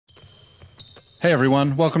Hey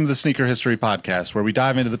everyone, welcome to the Sneaker History Podcast, where we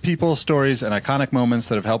dive into the people, stories, and iconic moments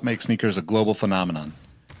that have helped make sneakers a global phenomenon.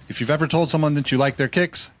 If you've ever told someone that you like their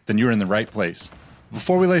kicks, then you're in the right place.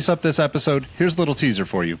 Before we lace up this episode, here's a little teaser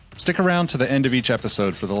for you. Stick around to the end of each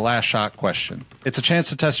episode for the last shot question. It's a chance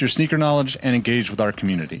to test your sneaker knowledge and engage with our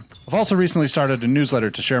community. I've also recently started a newsletter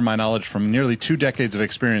to share my knowledge from nearly 2 decades of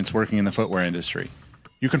experience working in the footwear industry.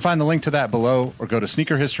 You can find the link to that below or go to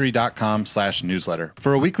sneakerhistory.com/newsletter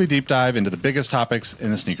for a weekly deep dive into the biggest topics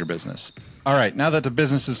in the sneaker business. All right, now that the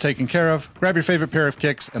business is taken care of, grab your favorite pair of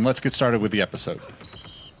kicks and let's get started with the episode.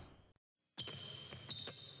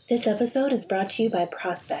 This episode is brought to you by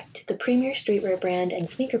Prospect, the premier streetwear brand and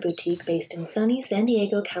sneaker boutique based in sunny San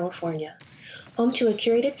Diego, California. Home to a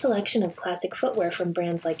curated selection of classic footwear from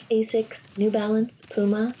brands like Asics, New Balance,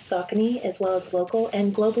 Puma, Saucony, as well as local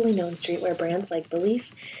and globally known streetwear brands like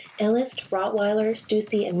Belief, Elist, Rottweiler,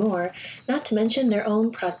 Stussy, and more, not to mention their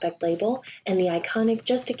own Prospect label and the iconic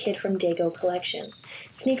Just a Kid from Dago collection.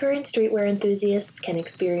 Sneaker and streetwear enthusiasts can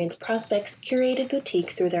experience Prospect's curated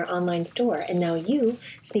boutique through their online store, and now you,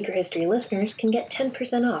 Sneaker History listeners, can get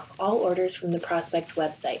 10% off all orders from the Prospect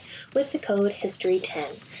website with the code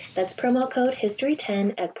HISTORY10. That's promo code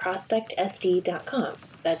HISTORY10 at prospectsd.com.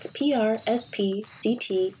 That's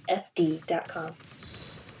PRSPCTSD.com.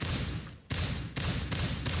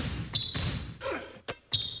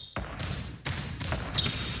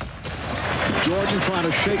 Jordan trying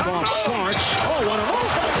to shake off Starks. Oh, what a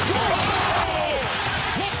move!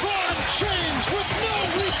 LeBron James with no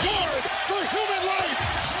regard for human life.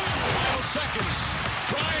 Final seconds.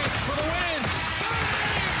 Bryant for the win.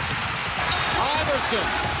 Iverson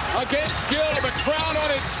against Gill. The crowd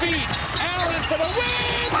on its feet. Allen for the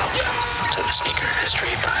win. Welcome to the Sneaker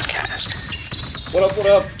History Podcast. What up, what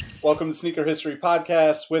up? Welcome to Sneaker History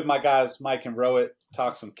Podcast with my guys Mike and Rowett to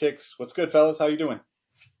talk some kicks. What's good, fellas? How you doing?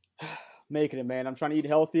 Making it, man. I'm trying to eat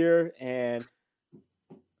healthier, and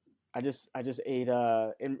I just ate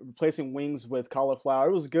and replacing wings with cauliflower.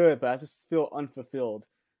 It was good, but I just feel unfulfilled.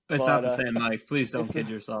 It's not the same, Mike. Please don't kid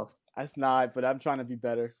yourself. It's not, but I'm trying to be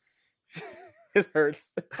better. It hurts.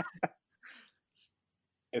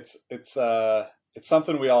 It's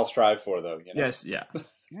something we all strive for, though. You know? Yes, yeah.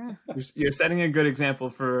 You're setting a good example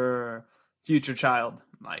for future child,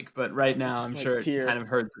 Mike. But right now, I'm sure it kind of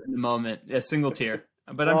hurts in the moment. A single tear.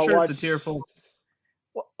 But I'm sure it's a tearful.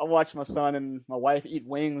 I watched my son and my wife eat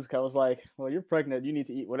wings because I was like, well, you're pregnant. You need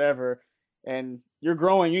to eat whatever. And you're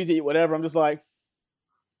growing. You need to eat whatever. I'm just like.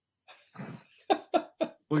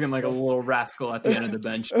 Looking like a little rascal at the end of the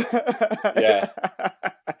bench. Yeah.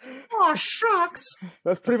 Oh, shucks.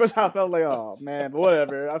 That's pretty much how I felt like, oh, man. But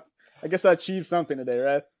whatever. I guess I achieved something today,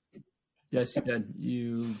 right? Yes, you did.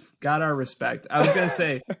 You got our respect. I was going to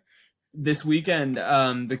say this weekend,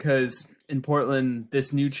 because in Portland,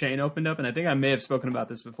 this new chain opened up, and I think I may have spoken about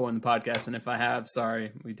this before in the podcast, and if I have,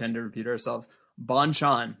 sorry, we tend to repeat ourselves.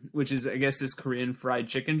 Bonchon, which is, I guess, this Korean fried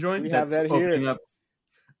chicken joint that's opening up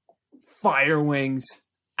fire wings.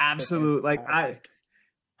 Absolute, like, I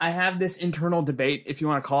have this internal debate, if you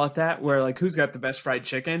want to call it that, where, like, who's got the best fried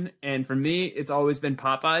chicken? And for me, it's always been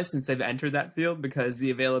Popeyes since they've entered that field because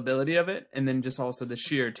the availability of it, and then just also the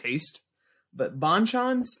sheer taste. But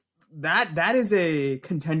Bonchon's, that is a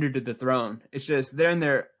contender to the throne. It's just they're in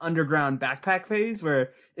their underground backpack phase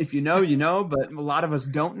where if you know, you know, but a lot of us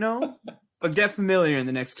don't know. But get familiar in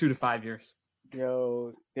the next 2 to 5 years.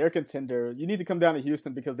 Yo, they're a contender. You need to come down to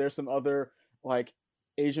Houston because there's some other like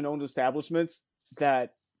Asian-owned establishments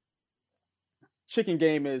that chicken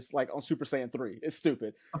game is like on Super Saiyan 3. It's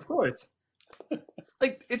stupid. Of course.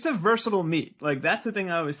 Like, it's a versatile meat. Like, that's the thing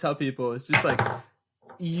I always tell people. It's just like,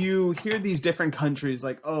 you hear these different countries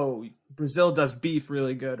like, oh, Brazil does beef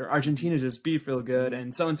really good, or Argentina does beef real good,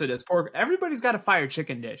 and so-and-so does pork. Everybody's got a fire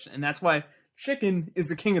chicken dish, and that's why chicken is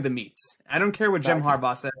the king of the meats. I don't care what Jim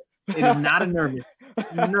Harbaugh said. It is not a nervous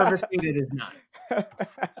meat. It is not.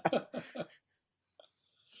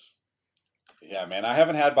 Yeah, man. I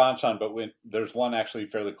haven't had Bonchon, but there's one actually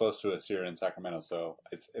fairly close to us here in Sacramento, so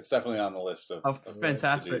it's definitely on the list of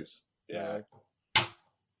fantastic. Yeah.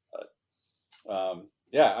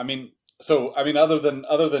 Yeah, I mean, other than,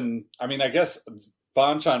 I guess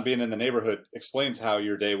Bonchon being in the neighborhood explains how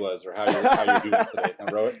your day was or how you're doing today. And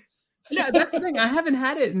Rowett? Yeah, that's the thing. I haven't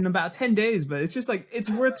had it in about 10 days, but it's just like, it's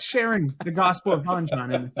worth sharing the gospel of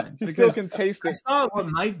Bonchon in a sense. You still can taste it. I saw what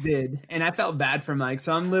Mike did, and I felt bad for Mike,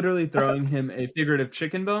 so I'm literally throwing him a figurative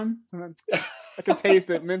chicken bone. I can taste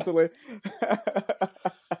it mentally.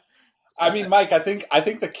 I mean, Mike, I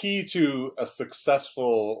think the key to a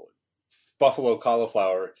successful buffalo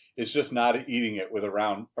cauliflower is just not eating it with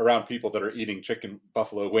around people that are eating chicken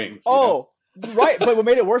buffalo wings. Oh, Right, but what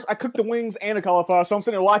made it worse, I cooked the wings and the cauliflower, so I'm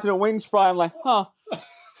sitting there watching the wings fry. I'm like, huh,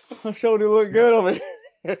 my show do look good over here.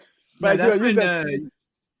 But Yeah, I that's use when that.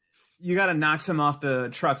 you got to knock some off the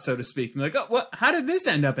truck, so to speak. You're like, oh, what? How did this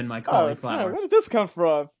end up in my Oh, cauliflower? where did this come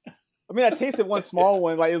from? I mean, I tasted one small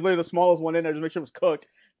one, like it was literally the smallest one in there, just to make sure it was cooked.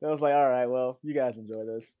 And I was like, all right, well, you guys enjoy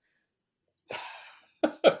this.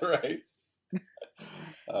 Right.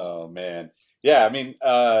 Oh man. Yeah, I mean,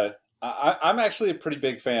 I'm actually a pretty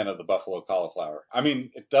big fan of the buffalo cauliflower. I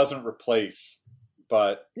mean, it doesn't replace,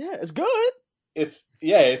 but Yeah, it's good.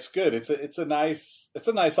 it's good. It's a nice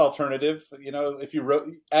alternative. You know, if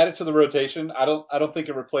you add it to the rotation, I don't think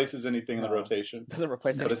it replaces anything in the No. rotation, It doesn't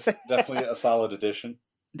replace but it's anything. definitely a solid addition.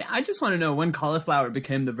 I just want to know when cauliflower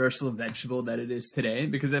became the versatile vegetable that it is today,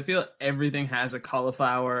 because I feel everything has a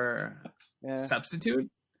cauliflower Yeah. substitute.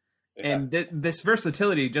 Yeah. And this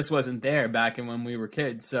versatility just wasn't there back in when we were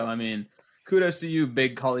kids. So, I mean, kudos to you,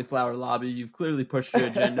 big cauliflower lobby. You've clearly pushed your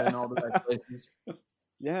agenda in all the right places.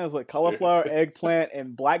 Yeah, it was like cauliflower, Seriously. eggplant,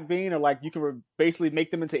 and black bean are like you can basically make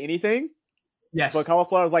them into anything. Yes. But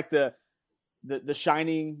cauliflower is like the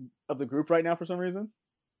shining of the group right now for some reason.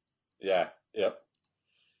 Yeah. Yep.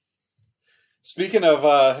 Speaking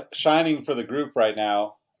of shining for the group right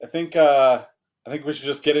now, I think we should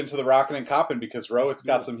just get into the rockin' and coppin' because Rohit's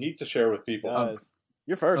got some heat to share with people. Guys,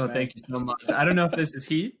 you're first, Oh, man. thank you so much. I don't know if this is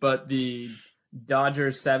heat, but the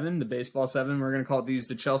Dodgers 7, the baseball 7, we're going to call these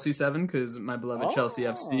the Chelsea 7 because my beloved Chelsea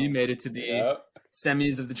FC made it to the Yep.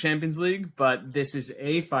 semis of the Champions League. But this is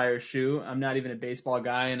a fire shoe. I'm not even a baseball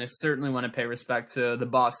guy, and I certainly want to pay respect to the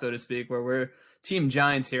boss, so to speak, where we're Team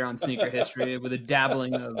Giants here on Sneaker History with a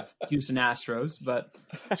dabbling of Houston Astros. But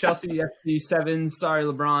Chelsea FC 7, sorry,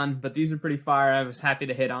 LeBron, but these are pretty fire. I was happy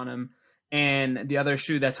to hit on them. And the other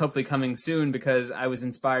shoe that's hopefully coming soon because I was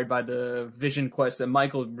inspired by the vision quest that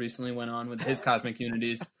Michael recently went on with his Cosmic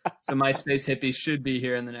Unities. So my Space Hippie should be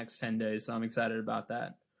here in the next 10 days. So I'm excited about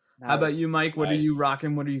that. How about you, Mike? What are you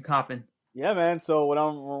rocking? What are you copping? Yeah, man. So what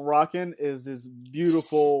I'm rocking is this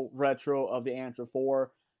beautiful retro of the Antra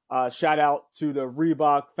 4. Shout out to the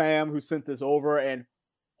Reebok fam who sent this over. And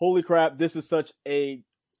holy crap, this is such a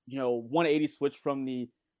 180 switch from the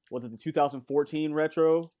 2014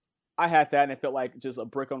 retro. I had that and it felt like just a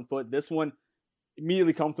brick on foot. This one,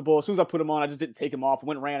 immediately comfortable. As soon as I put them on, I just didn't take them off.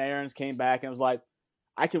 Went and ran errands, came back, and I was like,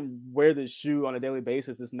 I can wear this shoe on a daily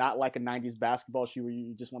basis. It's not like a 90s basketball shoe where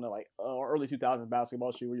you just want to or early 2000s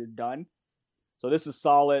basketball shoe where you're done. So this is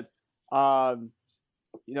solid. Rohit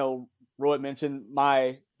mentioned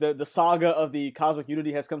the saga of the Cosmic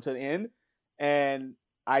Unity has come to an end, and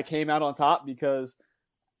I came out on top because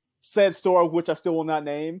said store, which I still will not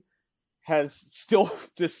name, has still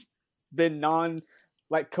just been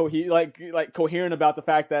coherent about the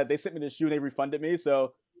fact that they sent me this shoe and they refunded me.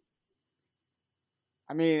 So,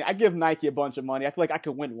 I mean, I give Nike a bunch of money. I feel like I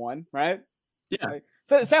could win one, right? Yeah.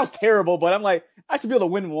 So it sounds terrible, but I'm like, I should be able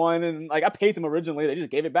to win one. And I paid them originally. They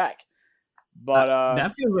just gave it back. But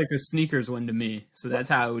that feels like a sneakers win to me. So that's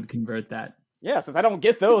how I would convert that. Yeah, since I don't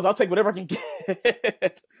get those, I'll take whatever I can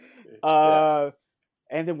get.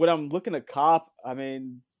 And then what I'm looking to cop, I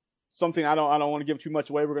mean, something I don't want to give too much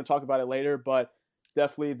away. We're going to talk about it later, but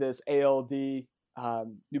definitely this ALD New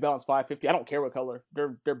Balance 550. I don't care what color.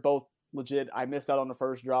 They're both legit. I missed out on the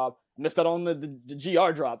first drop. I missed out on the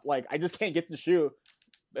GR drop. Like, I just can't get the shoe.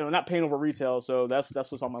 And I'm not paying over retail, so that's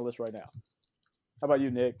what's on my list right now. How about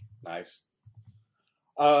you, Nick? Nice.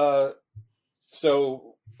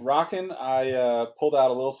 So rocking, I pulled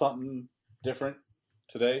out a little something different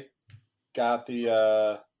today. Got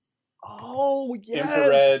the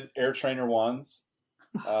infrared Air Trainer 1s.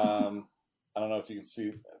 I don't know if you can see.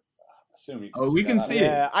 I assume you can. Oh, we can see it.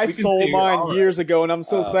 Yeah, I We can sold see it. mine All years ago, and I'm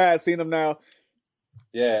so sad seeing them now.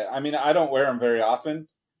 Yeah, I mean, I don't wear them very often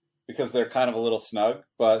because they're kind of a little snug,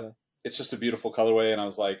 but it's just a beautiful colorway. And I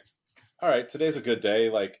was like, all right, today's a good day.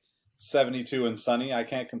 Like 72 and sunny, I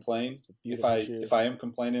can't complain. If I am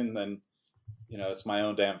complaining, then it's my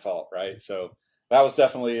own damn fault, right? So that was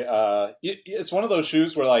definitely it's one of those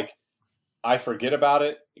shoes where like I forget about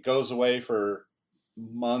it. It goes away for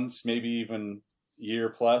months, maybe even year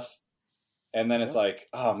plus, and then it's like,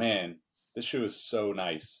 oh man, this shoe is so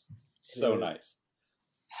nice, so nice.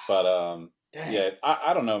 But yeah,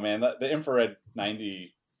 I don't know, man. The infrared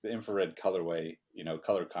 90, the infrared colorway,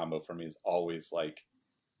 color combo for me is always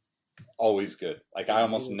good. Like I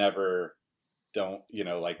almost never don't,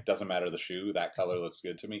 like doesn't matter the shoe, that color looks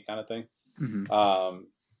good to me, kind of thing. Mm-hmm.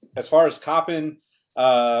 As far as copping,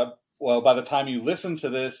 well, by the time you listen to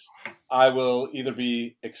this, I will either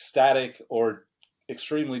be ecstatic or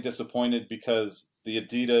extremely disappointed because the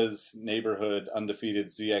Adidas Neighborhood Undefeated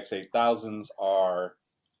ZX8000s are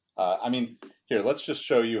I mean, here, let's just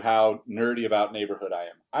show you how nerdy about neighborhood I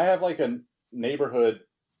am. I have like a neighborhood.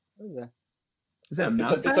 What is that? Is that a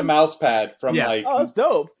mouse It's a mouse pad from Yeah. Oh, that's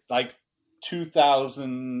dope. like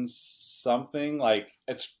 2000 something. Like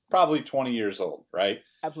it's probably 20 years old, right?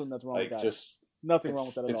 Absolutely nothing wrong Like with that. just Nothing wrong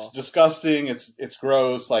with that at it's all. disgusting. It's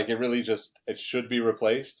gross. Like it really just it should be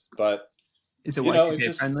replaced. But Is it You know, Y2K it's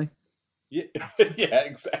just- friendly? yeah, yeah,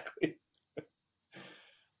 exactly.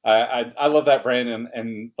 I love that brand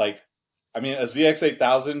and like I mean a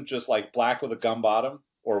ZX8000 just like black with a gum bottom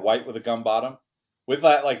or white with a gum bottom with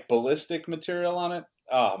that like ballistic material on it.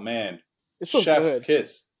 Oh man, It's so chef's good.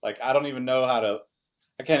 kiss. Like I don't even know how to.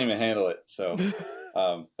 I can't even handle it. So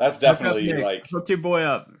that's definitely Hook up, Nick. like Hook your boy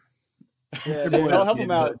up. Yeah, Good dude, boy help up, him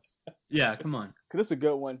Nick. out. Yeah, come on. Because it's a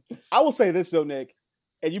good one. I will say this, though, Nick,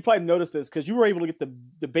 and you probably noticed this because you were able to get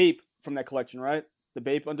the Bape from that collection, right? The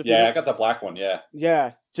Bape undefeated. yeah. I got the black one. Yeah,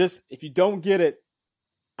 Yeah, just if you don't get it,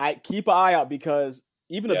 I keep an eye out because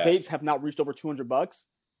even the Yeah. Bapes have not reached over $200.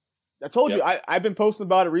 I told you, Yep. I've been posting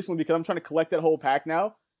about it recently because I'm trying to collect that whole pack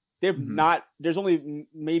now. They've Mhm. not. There's only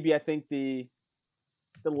maybe I think the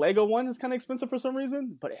Lego one is kind of expensive for some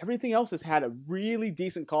reason, but everything else has had a really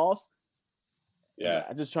decent cost. yeah,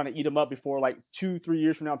 I'm just trying to eat them up before like 2-3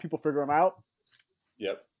 years from now people figure them out.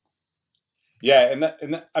 yep. Yeah,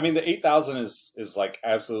 and I mean the 8000 is like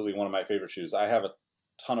absolutely one of my favorite shoes. I have a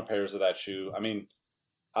ton of pairs of that shoe. I mean,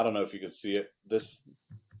 I don't know if you can see it. This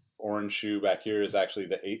orange shoe back here is actually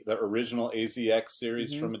the original AZX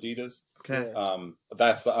series Mhm. from Adidas. Okay.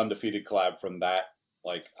 That's the undefeated collab from that.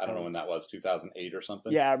 Like I don't know when that was, 2008 or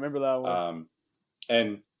something. Yeah, I remember that one.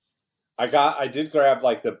 And I did grab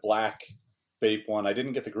like the black Bape one. I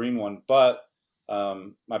didn't get the green one, but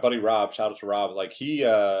my buddy Rob, shout out to Rob, like he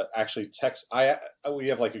actually texts. We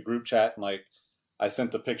have like a group chat, and like I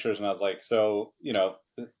sent the pictures, and I was like, so you know,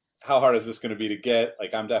 how hard is this going to be to get?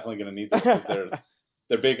 Like I'm definitely going to need this because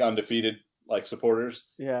they're big undefeated like supporters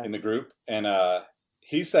Yeah. in the group, and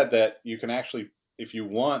he said that you can actually, if you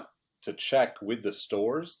want to check with the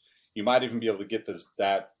stores, you might even be able to get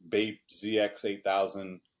that Bape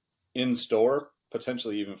ZX8000 in store,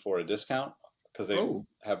 potentially even for a discount because they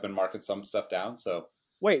have been marking some stuff down. So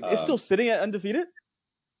Wait, it's still sitting at undefeated?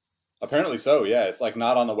 apparently so, yeah. It's like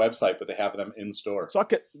not on the website, but they have them in store. So I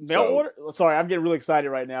could mail order? Sorry, I'm getting really excited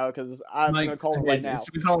right now because I'm going to call him right now.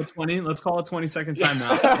 Should we call it 20? Let's call it 20-second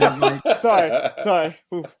timeout. Mike, Sorry.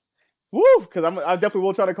 Oof. Woo! Because I definitely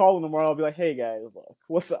will try to call him tomorrow. I'll be like, hey guys, look,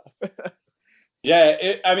 what's up? Yeah,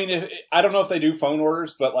 I don't know if they do phone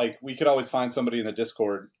orders, but like we could always find somebody in the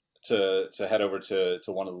Discord to head over to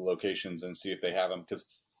one of the locations and see if they have them. Because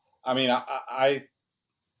I mean, I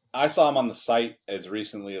saw them on the site as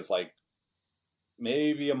recently as like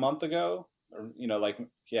maybe a month ago, or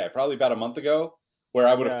probably about a month ago, where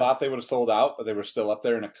I would have thought they would have sold out, but they were still up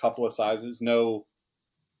there in a couple of sizes. No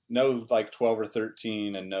like 12 or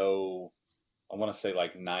 13, and no, I want to say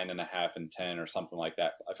like 9.5 and 10 or something like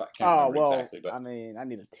that. I can't remember exactly, but I mean, I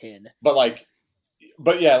need a 10.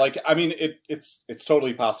 But yeah, like I mean, it's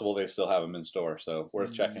totally possible they still have them in store, so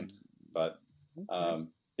worth checking. But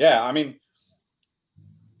yeah, I mean,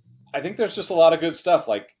 I think there's just a lot of good stuff.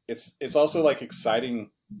 Like it's also like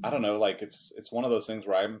exciting. I don't know, like it's one of those things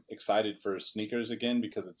where I'm excited for sneakers again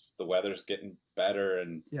because the weather's getting better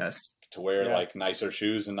and yes, to wear like nicer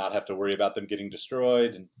shoes and not have to worry about them getting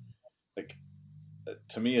destroyed. And like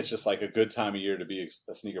to me, it's just like a good time of year to be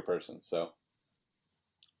a sneaker person. So,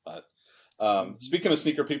 but speaking of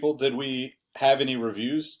sneaker people, did we have any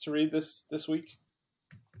reviews to read this week?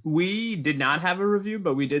 We did not have a review,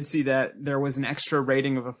 but we did see that there was an extra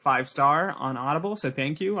rating of a 5-star on Audible. So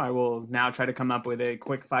thank you. I will now try to come up with a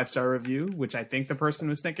quick 5-star review, which I think the person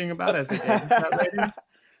was thinking about as they gave us that rating.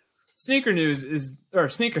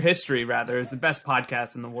 Sneaker History rather, is the best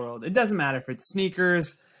podcast in the world. It doesn't matter if it's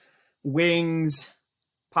sneakers, wings,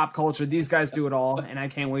 pop culture. These guys do it all, and I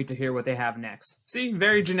can't wait to hear what they have next. See,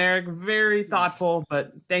 very generic, very thoughtful,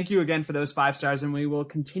 but thank you again for those 5 stars, and we will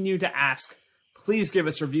continue to ask. Please give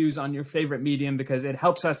us reviews on your favorite medium because it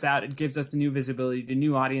helps us out. It gives us the new visibility to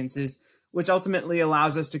new audiences, which ultimately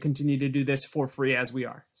allows us to continue to do this for free as we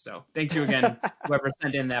are. So thank you again, whoever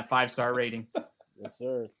sent in that 5-star rating. Yes,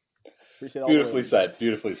 sir. Appreciate all Beautifully said.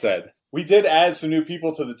 Beautifully said. We did add some new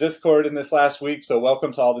people to the Discord in this last week, so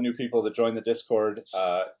welcome to all the new people that joined the Discord.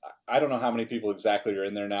 I don't know how many people exactly are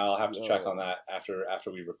in there now. I'll have to check on that after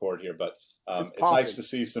we record here, but it's nice to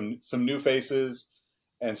see some new faces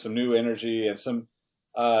and some new energy and some,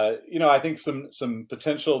 I think some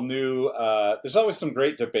potential new. There's always some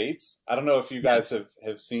great debates. I don't know if you guys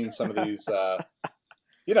have seen some of these. The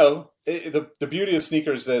beauty of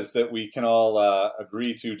sneakers is that we can all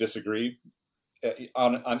agree to disagree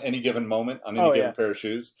on any given moment on any Oh, given yeah. pair of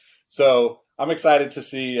shoes. So I'm excited to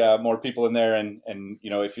see more people in there. And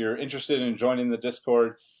if you're interested in joining the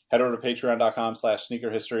Discord, head over to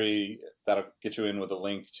patreon.com/sneakerhistory. That'll get you in with a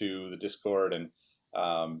link to the Discord. And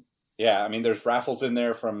I mean, there's raffles in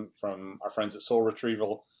there from our friends at Soul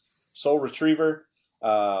Retriever,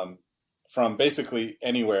 from basically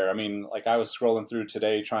anywhere. I mean, like I was scrolling through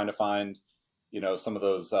today trying to find, some of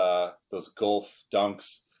those Gulf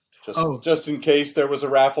dunks, just in case there was a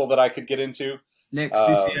raffle that I could get into. Nick,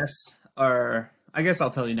 CCS are, I guess I'll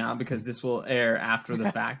tell you now because this will air after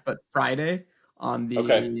the fact, but Friday on the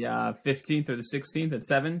 15th or the 16th at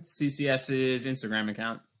 7, CCS's Instagram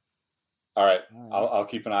account. All right. I'll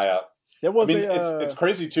keep an eye out. It's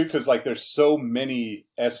crazy too because like there's so many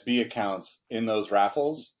SB accounts in those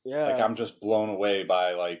raffles. Yeah. Like I'm just blown away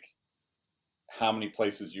by like how many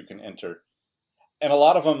places you can enter, and a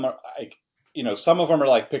lot of them are like, some of them are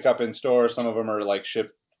like pick up in store, some of them are like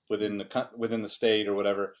shipped within the state or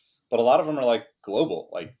whatever, but a lot of them are like global.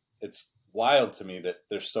 Like it's wild to me that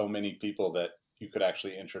there's so many people that you could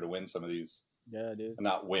actually enter to win some of these. Yeah, dude.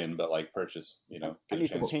 Not win, but like purchase. I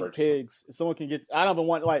need some pink pigs. If someone can get, I don't even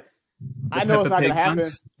want like. I know Peppa it's not going to Pig happen.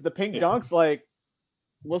 dunks? The pink dunks, like,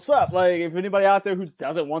 what's up? Like, if anybody out there who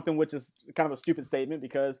doesn't want them, which is kind of a stupid statement,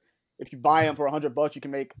 because if you buy them for $100, you can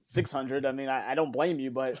make 600. I mean, I don't blame you,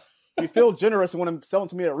 but if you feel generous and want to sell them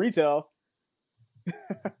to me at retail. Yeah.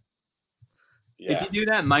 If you do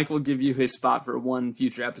that, Mike will give you his spot for one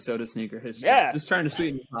future episode of Sneaker History. Yeah. Just trying to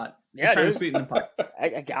sweeten the pot. To sweeten the pot.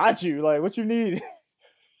 I got you. Like, what you need?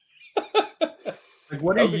 Like,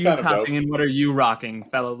 what are you copying and what are you rocking,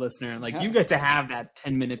 fellow listener? Like, you get to have that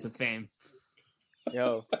 10 minutes of fame.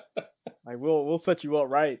 Yo, like we'll set you up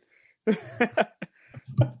right.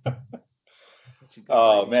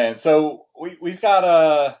 Oh man, so we've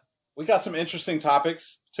got some interesting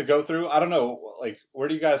topics to go through. I don't know, like where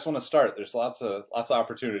do you guys want to start? There's lots of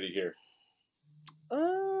opportunity here.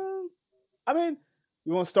 I mean,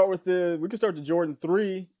 we want to start with we can start the Jordan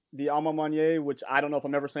 3, the Alma Manier, which I don't know if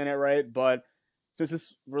I'm ever saying it right, but since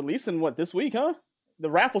it's releasing this week, huh?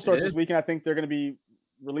 The raffle starts this weekend. I think they're going to be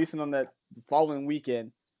releasing on that following weekend,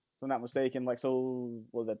 if I'm not mistaken. Like, so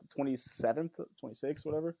was that the 27th, 26th,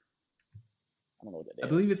 whatever? I don't know what that is. I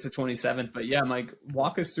believe it's the 27th, but yeah, Mike,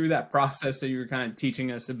 walk us through that process that you were kind of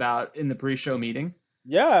teaching us about in the pre-show meeting.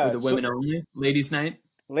 Yeah. With the women only, ladies' night.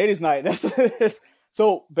 Ladies' night. That's what it is.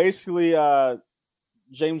 So basically,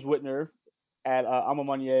 James Whitner at Alma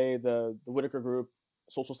Manier, the Whitaker Group,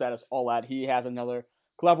 Social Status, all that. He has another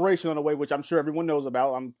collaboration on the way, which I'm sure everyone knows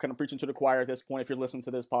about. I'm kind of preaching to the choir at this point if you're listening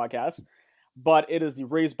to this podcast. But it is the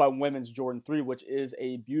Raised by Women's Jordan 3, which is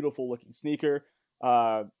a beautiful looking sneaker.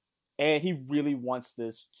 And he really wants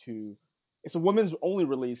this it's a women's only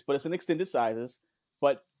release, but it's in extended sizes.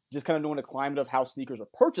 But just kind of knowing the climate of how sneakers are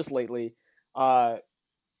purchased lately,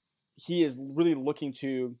 he is really looking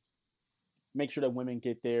to make sure that women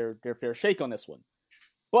get their fair shake on this one.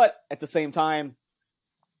 But at the same time,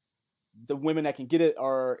 the women that can get it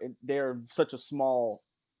they're such a small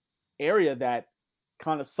area that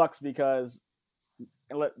kind of sucks because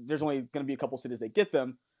there's only going to be a couple cities that get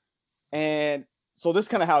them. And so this is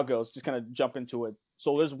kind of how it goes. Just kind of jump into it.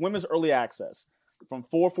 So there's women's early access. From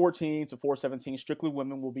 4/14 to 4/17, strictly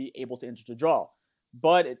women will be able to enter the draw.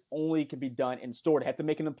 But it only can be done in store. They have to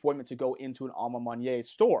make an appointment to go into an Alma Manier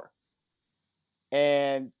store.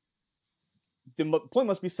 And the appointment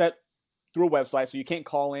must be set through a website, so you can't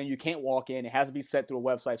call in, you can't walk in. It has to be set through a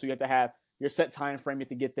website, so you have to have your set time frame. You have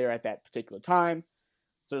to get there at that particular time.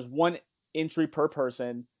 So there's one entry per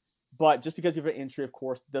person, but just because you have an entry, of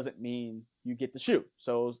course, doesn't mean you get the shoe.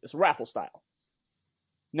 So it's raffle style.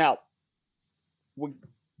 Now,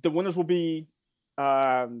 the winners will be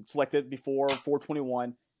selected before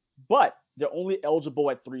 4/21, but they're only eligible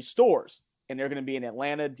at 3 stores, and they're going to be in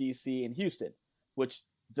Atlanta, DC, and Houston, which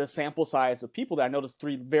the sample size of people that I noticed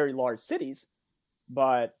 3 very large cities,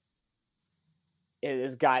 but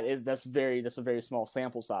that's a very small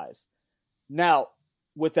sample size. Now,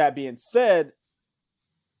 with that being said,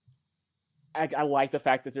 I like the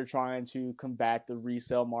fact that they're trying to combat the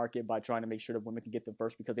resale market by trying to make sure that women can get them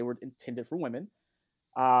first because they were intended for women.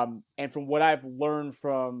 And from what I've learned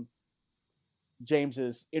from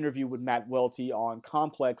James's interview with Matt Welty on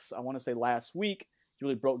Complex, I want to say last week, he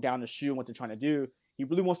really broke down the shoe and what they're trying to do. He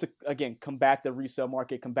really wants to, again, combat the resale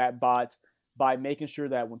market, combat bots by making sure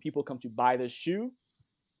that when people come to buy this shoe,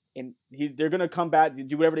 and they're going to combat,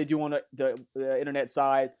 do whatever they do on the internet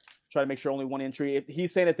side, try to make sure only one entry.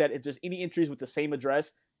 He's saying that if there's any entries with the same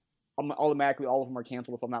address, automatically all of them are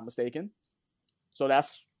canceled if I'm not mistaken. So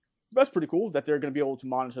that's pretty cool that they're going to be able to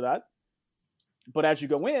monitor that. But as you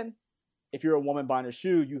go in, if you're a woman buying a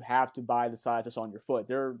shoe, you have to buy the size that's on your foot.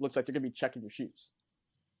 Looks like they're gonna be checking your shoes,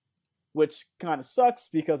 which kind of sucks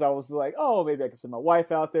because I was like, oh, maybe I can send my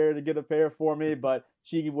wife out there to get a pair for me, but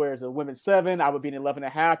she wears a women's 7. I would be an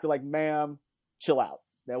 11.5. They're like, ma'am, chill out.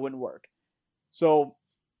 That wouldn't work. So,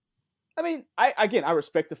 I mean, I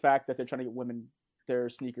respect the fact that they're trying to get women their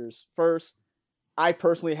sneakers first. I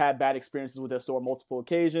personally had bad experiences with their store on multiple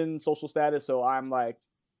occasions, social status, so I'm like,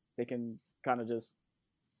 they can kind of just,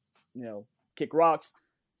 kick rocks.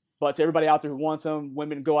 But to everybody out there who wants them,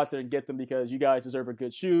 women, go out there and get them because you guys deserve a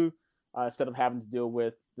good shoe instead of having to deal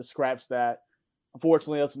with the scraps that,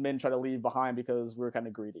 unfortunately, us men try to leave behind because we're kind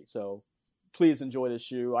of greedy. So please enjoy this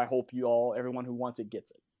shoe. I hope everyone who wants it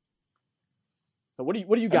gets it. So what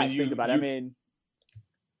do you guys think about it? I mean,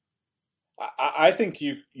 I think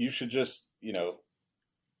you should just,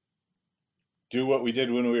 do what we did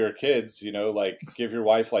when we were kids, like give your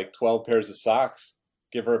wife like 12 pairs of socks,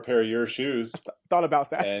 give her a pair of your shoes. Thought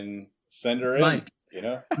about that. And send her in, Mike,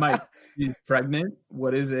 you pregnant?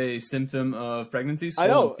 What is a symptom of pregnancy? I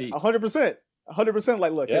know, feet. 100%. 100%.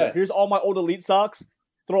 Like, look, here's all my old Elite socks.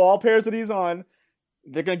 Throw all pairs of these on.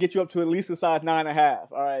 They're going to get you up to at least a size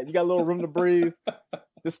 9.5. All right. You got a little room to breathe.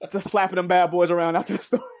 just slapping them bad boys around out to the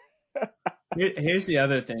store. Here's the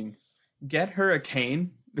other thing. Get her a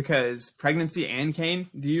cane. Because pregnancy and cane,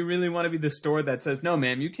 do you really want to be the store that says, no,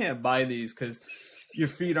 ma'am, you can't buy these because your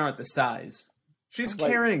feet aren't the size? She's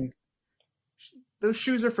carrying. Those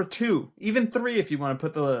shoes are for 2, even 3 if you want to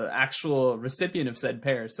put the actual recipient of said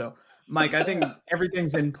pair. So, Mike, I think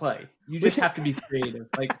everything's in play. You just have to be creative.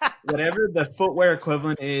 Like, whatever the footwear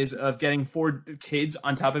equivalent is of getting 4 kids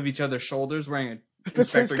on top of each other's shlders wearing a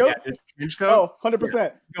Inspector Gadget trench coat. Oh, 100%. Yeah,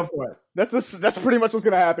 go for it. That's pretty much what's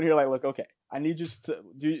gonna happen here. Like, look, okay, I need you to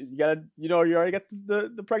you gotta, you already got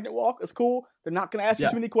the pregnant walk. It's cool. They're not gonna ask you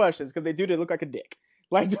too many questions because they look like a dick.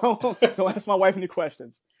 Like, don't ask my wife any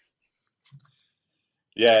questions.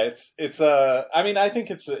 Yeah, it's I mean, I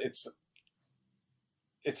think it's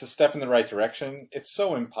a step in the right direction. It's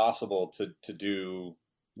so impossible to do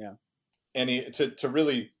to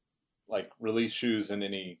really like release shoes in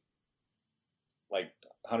any like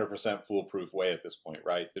 100% foolproof way at this point,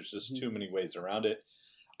 right? There's just too many ways around it.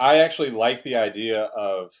 I actually like the idea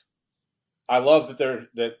of, I love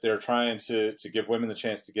that they're trying to give women the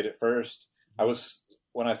chance to get it first.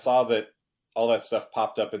 When I saw that all that stuff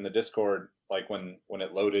popped up in the Discord, like when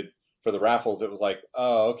it loaded for the raffles, it was like,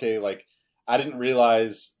 oh, okay. Like, I didn't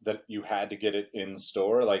realize that you had to get it in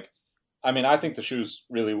store. Like, I mean, I think the shoe's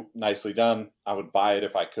really nicely done. I would buy it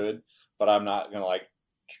if I could, but I'm not going to like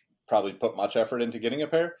probably put much effort into getting a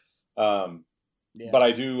pair. But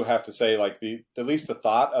I do have to say, like, at least the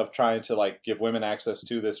thought of trying to like give women access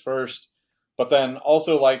to this first, but then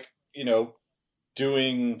also like,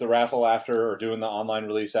 doing the raffle after or doing the online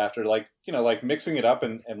release after, like, like mixing it up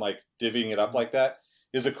and like divvying it up like that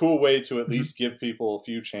is a cool way to at least give people a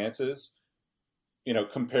few chances,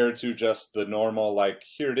 compared to just the normal, like,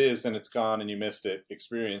 here it is and it's gone and you missed it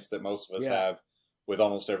experience that most of us have with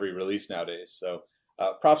almost every release nowadays. So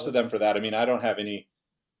props to them for that. I mean, I don't have any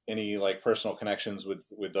like personal connections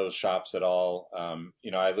with those shops at all.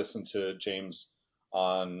 I listened to James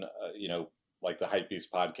on, like the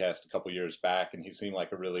Hypebeast podcast a couple years back, and he seemed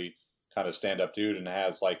like a really kind of stand-up dude and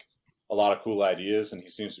has like a lot of cool ideas, and he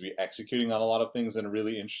seems to be executing on a lot of things in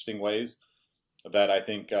really interesting ways that I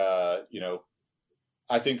think,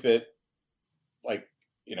 I think that, like,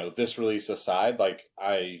 this release aside, like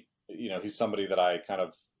he's somebody that I kind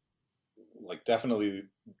of like definitely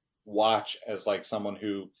watch as like someone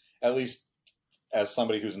who, at least as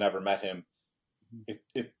somebody who's never met him,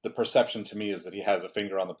 the perception to me is that he has a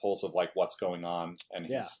finger on the pulse of like what's going on, and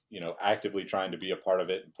he's actively trying to be a part of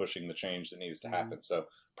it and pushing the change that needs to happen. So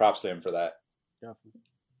props to him for that. Definitely.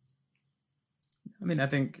 I mean, I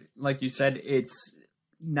think, like you said, it's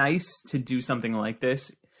nice to do something like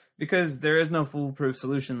this because there is no foolproof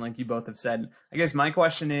solution, like you both have said. I guess my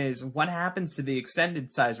question is, what happens to the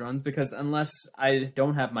extended size runs? Because unless I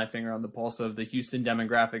don't have my finger on the pulse of the Houston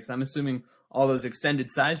demographics, I'm assuming all those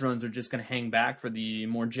extended size runs are just going to hang back for the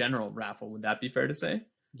more general raffle. Would that be fair to say?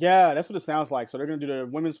 Yeah, that's what it sounds like. So they're going to do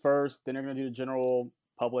the women's first, then they're going to do the general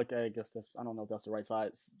public. I guess I don't know if that's the right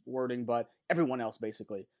size wording, but everyone else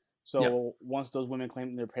basically. So once those women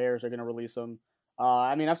claim their pairs, they're going to release them.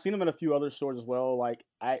 I mean, I've seen them in a few other stores as well. Like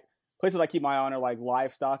places I keep my eye on are like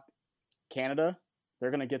Livestock Canada.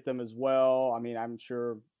 They're going to get them as well. I mean, I'm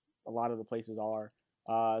sure a lot of the places are.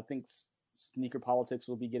 I think Sneaker Politics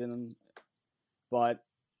will be getting them. But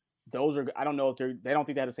those are, I don't know if they don't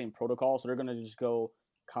think they have the same protocol. So they're going to just go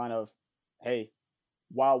kind of, hey,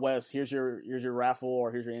 Wild West, here's your raffle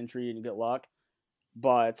or here's your entry and good luck.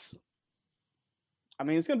 But I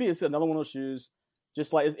mean, it's another one of those shoes.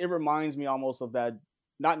 Just like it reminds me almost of that.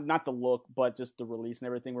 Not the look, but just the release and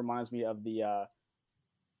everything reminds me of the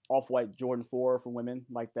off-white Jordan 4 for women,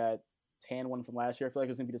 like that tan one from last year. I feel like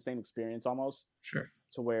it's gonna be the same experience almost. Sure.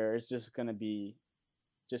 To where it's just gonna be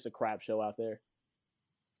just a crap show out there.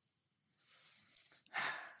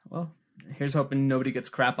 Well, here's hoping nobody gets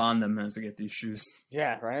crap on them as they get these shoes.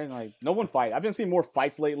 Yeah, right. Like no one fight. I've been seeing more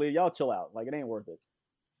fights lately. Y'all chill out. Like it ain't worth it.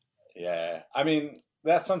 Yeah, I mean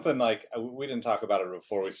that's something like we didn't talk about it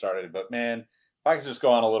before we started, but man, if I could just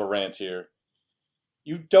go on a little rant here,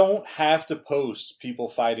 you don't have to post people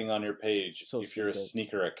fighting on your page if you're a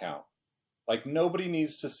sneaker account. Like nobody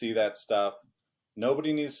needs to see that stuff.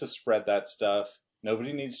 Nobody needs to spread that stuff.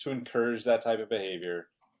 Nobody needs to encourage that type of behavior.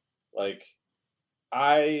 Like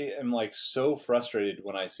I am like so frustrated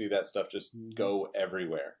when I see that stuff just go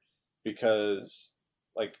everywhere because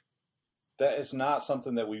like that is not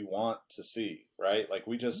something that we want to see, right? Like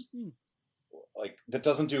we just like that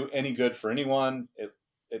doesn't do any good for anyone.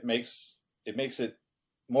 It makes it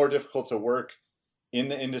more difficult to work in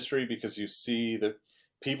the industry because you see the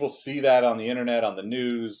people see that on the internet, on the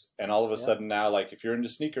news, and all of a sudden now, like if you're into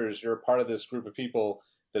sneakers, you're a part of this group of people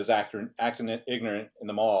that is acting ignorant in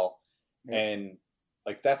the mall, and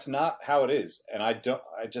like that's not how it is. And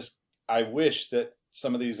I wish that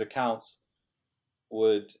some of these accounts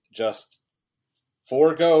would just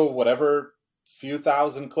forego whatever few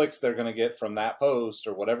thousand clicks they're going to get from that post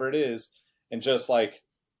or whatever it is, and just like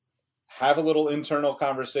have a little internal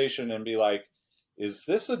conversation and be like, is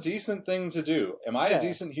this a decent thing to do? Am I a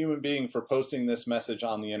decent human being for posting this message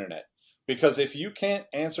on the internet? Because if you can't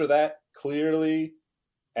answer that clearly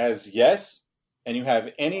as yes, and you have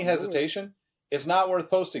any hesitation, it's not worth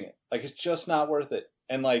posting it. Like, it's just not worth it.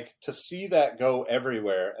 And like to see that go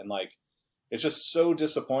everywhere, and like, it's just so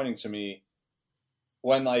disappointing to me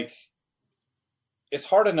when like, it's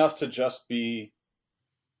hard enough to just be,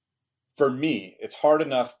 for me, it's hard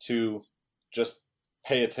enough to just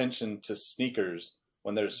pay attention to sneakers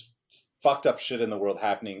when there's fucked up shit in the world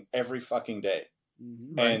happening every fucking day.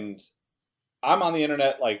 And I'm on the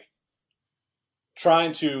internet, like,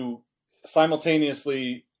 trying to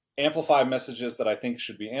simultaneously amplify messages that I think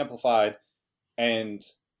should be amplified and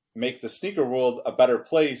make the sneaker world a better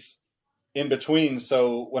place in between.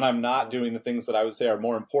 So when I'm not doing the things that I would say are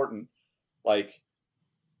more important, like,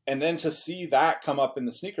 and then to see that come up in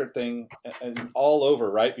the sneaker thing and all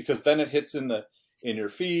over, right? Because then it hits in your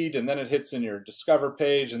feed, and then it hits in your Discover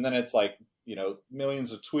page, and then it's like, you know,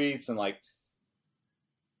 millions of tweets, and like,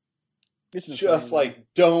 just like,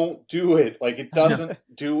 don't do it. Like, it doesn't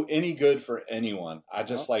do any good for anyone. I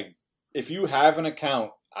just like, if you have an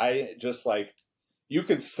account, I just like, you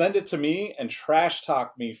can send it to me and trash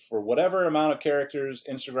talk me for whatever amount of characters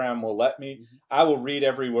Instagram will let me. I will read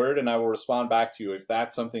every word and I will respond back to you if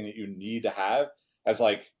that's something that you need to have as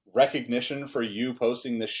like recognition for you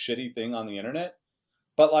posting this shitty thing on the internet.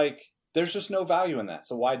 But like, there's just no value in that.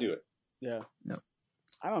 So why do it? Yeah. No.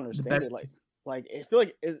 I don't understand it. Like I feel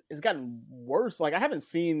like it's gotten worse. Like I haven't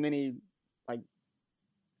seen many like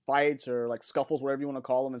fights or like scuffles, whatever you want to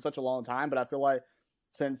call them, in such a long time. But I feel like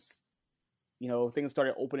since, you know, things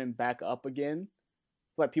started opening back up again,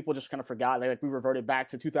 like people just kind of forgot. Like we reverted back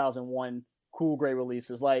to 2001 Cool Grey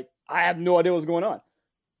releases. Like I have no idea what's going on.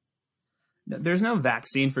 There's no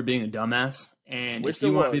vaccine for being a dumbass, and if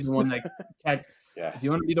you want to be the one that if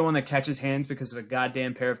you want to be the one that catches hands because of a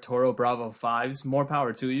goddamn pair of Toro Bravo 5s, more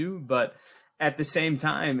power to you. But at the same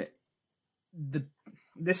time,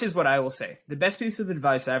 this is what I will say. The best piece of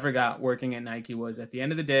advice I ever got working at Nike was, at the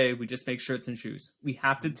end of the day, we just make shirts and shoes. We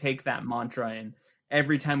have to take that mantra in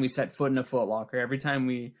every time we set foot in a Foot Locker, every time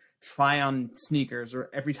we try on sneakers, or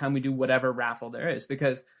every time we do whatever raffle there is.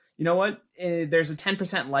 Because you know what? There's a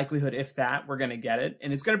 10% likelihood, if that, we're going to get it.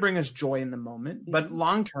 And it's going to bring us joy in the moment. But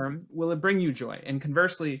long term, will it bring you joy? And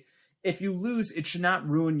conversely, if you lose, it should not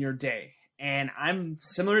ruin your day. And I'm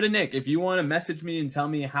similar to Nick. If you want to message me and tell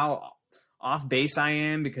me how off base I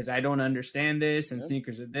am because I don't understand this and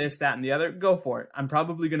sneakers are this, that, and the other, go for it. I'm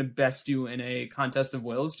probably going to best you in a contest of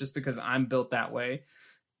wills just because I'm built that way.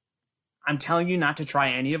 I'm telling you not to try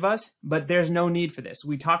any of us, but there's no need for this.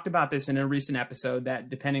 We talked about this in a recent episode that,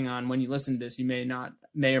 depending on when you listen to this, you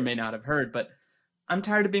may or may not have heard, but I'm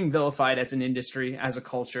tired of being vilified as an industry, as a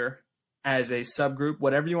culture, as a subgroup,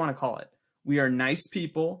 whatever you want to call it. We are nice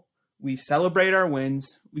people. We celebrate our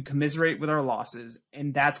wins, we commiserate with our losses,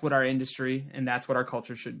 and that's what our industry and that's what our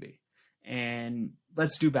culture should be. And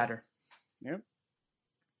let's do better. Yep.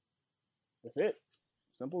 That's it.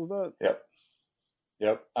 Simple as that.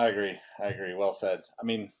 Yep. I agree. Well said. I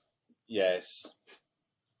mean, yes.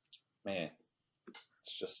 Man.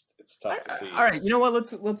 it's tough to see. All right, you know what?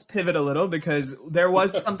 Let's pivot a little, because there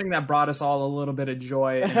was something that brought us all a little bit of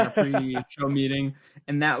joy in our pre-show meeting,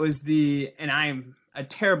 and that was and I'm a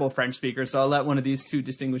terrible French speaker, so I'll let one of these two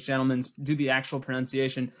distinguished gentlemen do the actual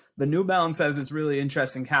pronunciation. But New Balance has this really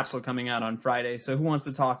interesting capsule coming out on Friday, so who wants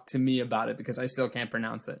to talk to me about it, because I still can't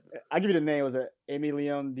pronounce it? I'll give you the name. Was it Aimé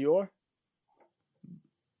Leon Dior?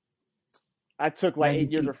 I took like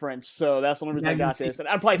 8 years of French, so that's the only reason I got this. And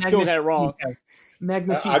I probably still got it wrong.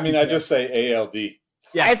 I mean, I just say ALD.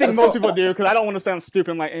 Yeah, I think most people do, because I don't want to sound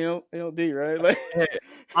stupid. I'm like, ALD, right? Like,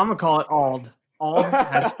 I'm going to call it ALD. ALD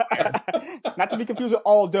has not to be confused with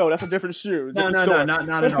Aldo. That's a different shoe. No, not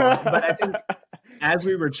at all. But I think as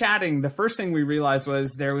we were chatting, the first thing we realized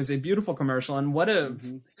was there was a beautiful commercial, and what a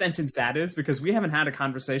sentence that is, because we haven't had a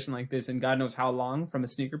conversation like this in God knows how long from a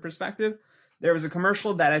sneaker perspective. There was a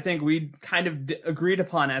commercial that I think we kind of agreed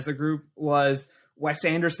upon as a group was Wes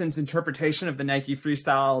Anderson's interpretation of the Nike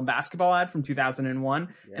Freestyle basketball ad from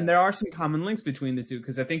 2001. Yeah. And there are some common links between the two,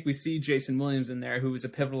 because I think we see Jason Williams in there, who was a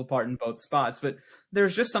pivotal part in both spots. But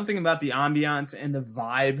there's just something about the ambiance and the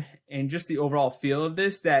vibe and just the overall feel of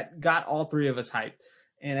this that got all three of us hyped.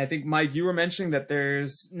 And I think, Mike, you were mentioning that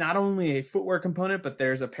there's not only a footwear component, but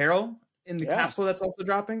there's apparel in the capsule that's also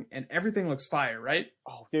dropping, and everything looks fire, right?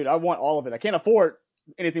 Oh, dude, I want all of it. I can't afford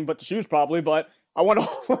anything but the shoes probably, but I want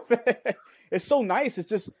all of it. It's so nice. It's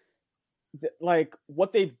just like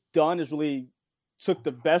what they've done is really took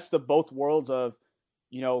the best of both worlds of,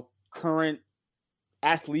 current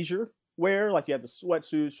athleisure wear. Like you have the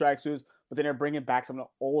sweatsuits, tracksuits, but then they're bringing back some of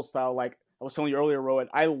the old style. Like I was telling you earlier, Rowan,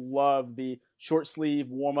 I love the short sleeve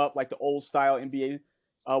warm up, like the old style NBA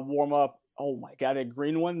warm up. Oh my God, that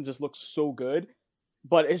green one just looks so good.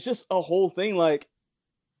 But it's just a whole thing. Like,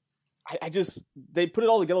 they put it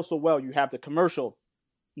all together so well. You have the commercial,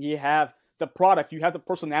 you have the product, you have the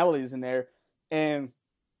personalities in there. And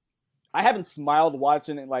I haven't smiled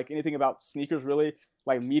watching it, like anything about sneakers really,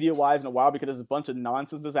 like media wise in a while, because there's a bunch of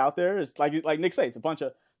nonsense that's out there. It's like Nick said, it's a bunch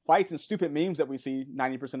of fights and stupid memes that we see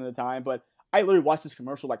 90% of the time. But I literally watched this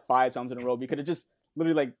commercial like 5 times in a row, because it just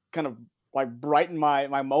literally like kind of like brighten my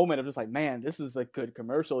moment of just like, man, this is a good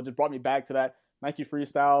commercial. It just brought me back to that Nike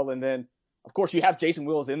Freestyle. And then of course you have Jason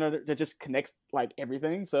Wills in there that just connects like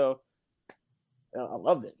everything. So I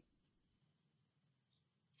loved it.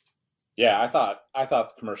 Yeah, I thought the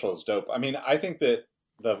commercial was dope. I mean, I think that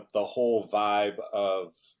the whole vibe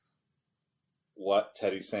of what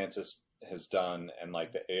Teddy Santis has done and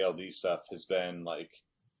like the ALD stuff has been like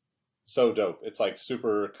so dope. It's like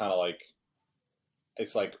super kind of like,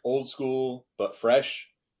 it's like old school but fresh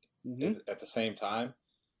at the same time.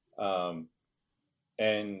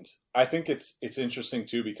 And I think it's interesting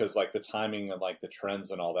too, because like the timing and like the trends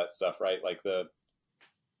and all that stuff, right? Like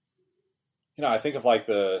I think of like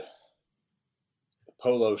the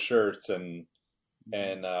polo shirts and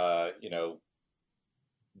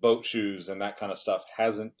boat shoes and that kind of stuff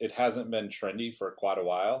hasn't been trendy for quite a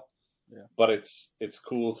while. Yeah. But it's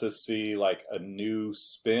cool to see like a new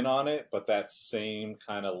spin on it, but that same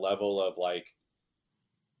kind of level of like,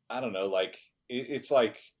 I don't know, like it's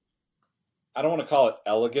like, I don't want to call it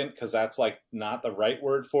elegant because that's like not the right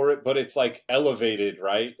word for it, but it's like elevated,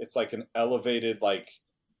 right? It's like an elevated, like,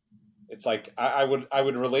 it's like, I would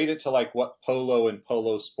relate it to like what polo and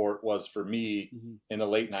polo sport was for me in the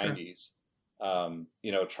late 90s.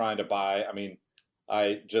 Trying to buy, I mean,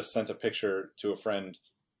 I just sent a picture to a friend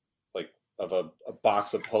of a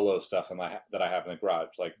box of polo stuff that I have in the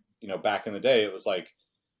garage. Like, back in the day, it was like,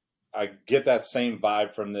 I get that same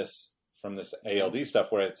vibe from this ALD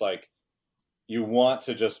stuff where it's like, you want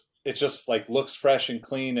to it just like looks fresh and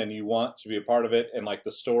clean and you want to be a part of it. And like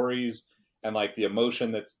the stories and like the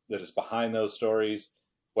emotion that is behind those stories,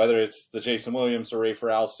 whether it's the Jason Williams or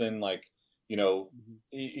Rafer Alston, like,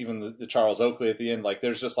 even the Charles Oakley at the end, like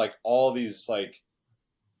there's just like all these like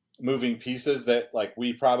moving pieces that like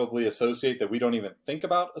we probably associate that we don't even think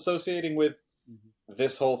about associating with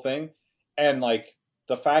this whole thing. And like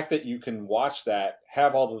the fact that you can watch that,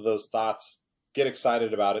 have all of those thoughts, get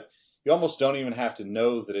excited about it. You almost don't even have to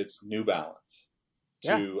know that it's New Balance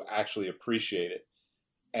to actually appreciate it.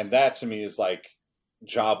 And that to me is like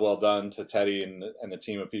job well done to Teddy and the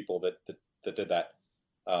team of people that did that.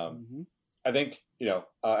 I think,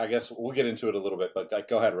 I guess we'll get into it a little bit, but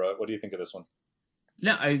go ahead, Rohit. What do you think of this one?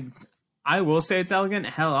 No, I will say it's elegant.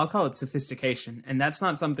 Hell, I'll call it sophistication. And that's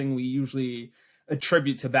not something we usually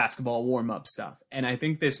attribute to basketball warm-up stuff. And I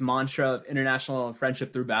think this mantra of international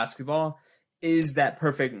friendship through basketball is that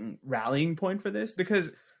perfect rallying point for this,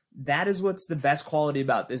 because That is what's the best quality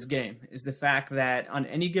about this game, is the fact that on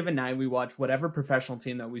any given night we watch whatever professional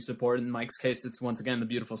team that we support. In Mike's case, it's once again the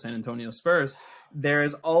beautiful San Antonio Spurs.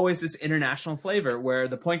 There's always this international flavor where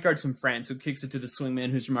the point guard's from France who kicks it to the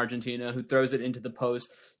swingman who's from Argentina, who throws it into the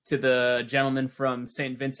post to the gentleman from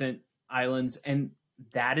St. Vincent Islands. And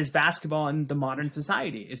that is basketball in the modern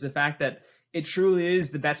society, is the fact that it truly is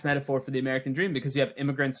the best metaphor for the American dream, because you have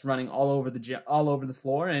immigrants running all over the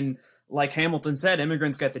floor, and like Hamilton said,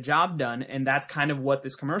 immigrants get the job done, and that's kind of what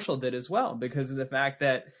this commercial did as well, because of the fact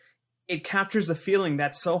that it captures a feeling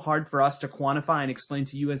that's so hard for us to quantify and explain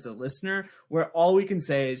to you as a listener, where all we can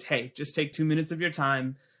say is, hey, just take 2 minutes of your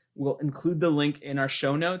time. We'll include the link in our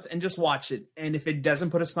show notes and just watch it. And if it doesn't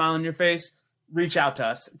put a smile on your face, reach out to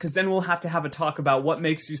us, because then we'll have to have a talk about what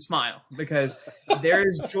makes you smile, because there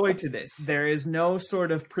is joy to this. There is no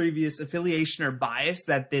sort of previous affiliation or bias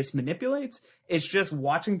that this manipulates. It's just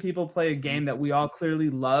watching people play a game that we all clearly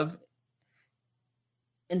love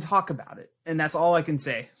and talk about it. And that's all I can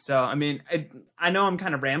say. So, I mean, I know I'm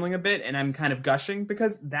kind of rambling a bit and I'm kind of gushing,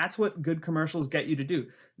 because that's what good commercials get you to do.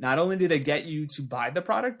 Not only do they get you to buy the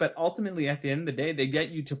product, but ultimately at the end of the day, they get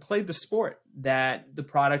you to play the sport that the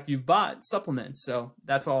product you've bought supplements. So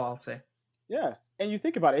that's all I'll say. Yeah. And you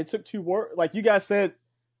think about it, it took 2 words, like you guys said.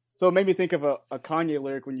 So it made me think of a Kanye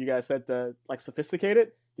lyric when you guys said the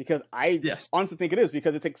sophisticated, because I honestly think it is,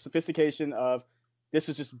 because it takes sophistication of, this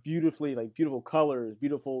is just beautiful colors,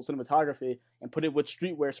 beautiful cinematography, and put it with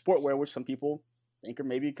streetwear, sportwear, which some people think are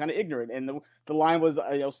maybe kind of ignorant. And the line was,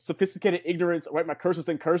 sophisticated ignorance, write my curses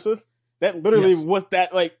in cursive. That literally was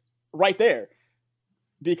that, like, right there.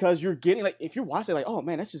 Because you're getting, like, if you're watching, like, oh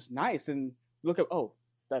man, that's just nice. And look at, oh,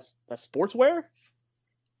 that's sportswear?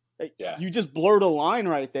 Like, you just blurred a line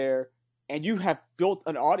right there, and you have built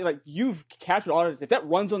an audience, like, you've captured audience. If that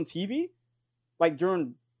runs on TV, like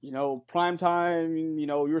during, prime time,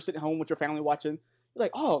 you're sitting home with your family watching, you're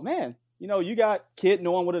like, oh man, you got kid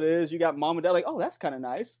knowing what it is, you got mom and dad like, oh, that's kind of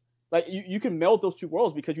nice. Like, you can meld those 2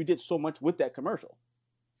 worlds because you did so much with that commercial.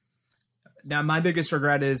 Now, my biggest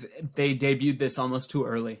regret is they debuted this almost too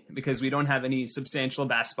early, because we don't have any substantial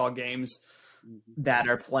basketball games that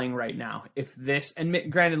are playing right now. If this,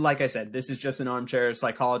 and granted, like I said, this is just an armchair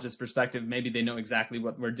psychologist perspective. Maybe they know exactly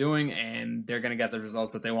what we're doing and they're going to get the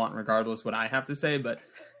results that they want regardless what I have to say. But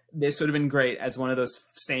this would have been great as one of those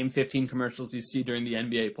same 15 commercials you see during the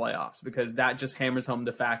NBA playoffs, because that just hammers home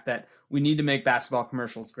the fact that we need to make basketball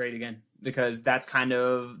commercials great again, because that's kind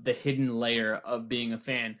of the hidden layer of being a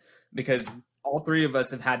fan. Because all 3 of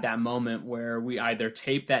us have had that moment where we either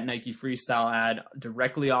taped that Nike Freestyle ad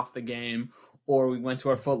directly off the game, or we went to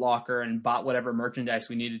our Foot Locker and bought whatever merchandise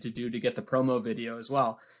we needed to do to get the promo video as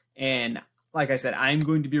well. And like I said, I'm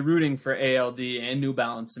going to be rooting for ALD and New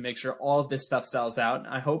Balance to make sure all of this stuff sells out.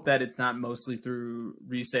 I hope that it's not mostly through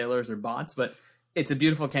resellers or bots, but it's a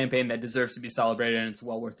beautiful campaign that deserves to be celebrated, and it's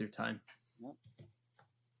well worth your time.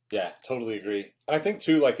 Yeah, totally agree. And I think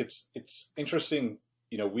too, like, it's interesting,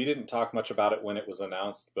 we didn't talk much about it when it was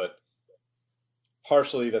announced, but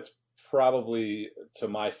partially that's probably to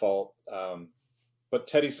my fault. But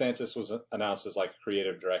Teddy Santis was announced as like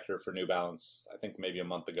creative director for New Balance, I think maybe a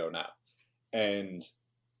month ago now. And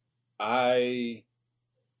I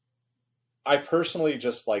personally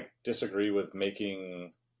just like disagree with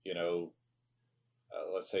making,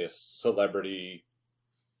 let's say a celebrity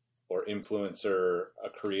or influencer a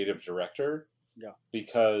creative director. Yeah.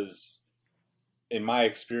 Because in my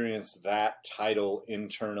experience, that title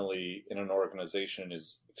internally in an organization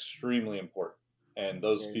is extremely important. And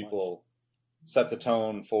those Very people much. Set the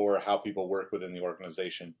tone for how people work within the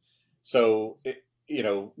organization. So,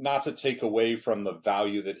 not to take away from the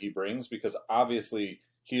value that he brings, because obviously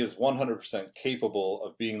he is 100% capable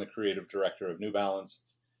of being the creative director of New Balance.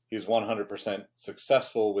 He's 100%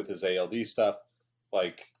 successful with his ALD stuff.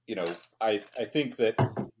 Like, I think that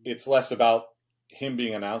it's less about him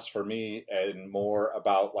being announced for me and more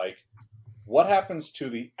about like what happens to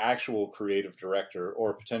the actual creative director,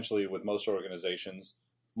 or potentially with most organizations,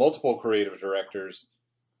 multiple creative directors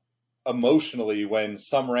emotionally, when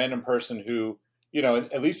some random person who,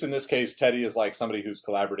 at least in this case, Teddy is like somebody who's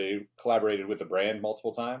collaborated with the brand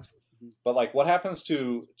multiple times. Mm-hmm. But like what happens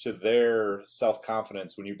to their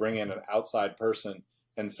self-confidence when you bring in an outside person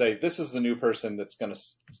and say, this is the new person that's going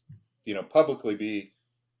to, publicly be,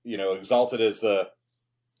 exalted as the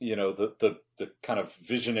kind of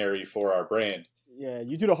visionary for our brand. Yeah,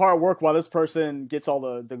 you do the hard work while this person gets all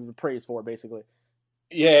the praise for it, basically.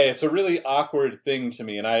 Yeah, it's a really awkward thing to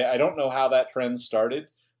me, and I don't know how that trend started,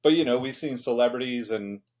 but we've seen celebrities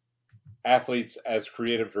and athletes as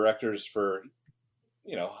creative directors for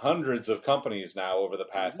hundreds of companies now over the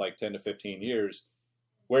past like 10 to 15 years,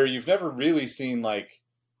 where you've never really seen like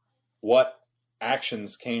what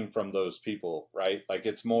actions came from those people, right? Like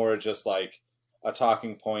it's more just like a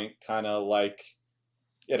talking point, kind of like,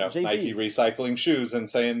 you know, Jay-Z. Nike recycling shoes and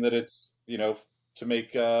saying that it's, you know, to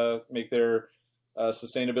make their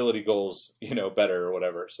sustainability goals, you know, better or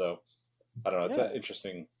whatever. So I don't know. It's an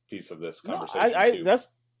interesting piece of this conversation. No,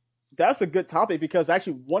 that's a good topic, because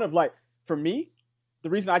actually one of like, for me, the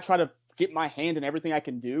reason I try to get my hand in everything I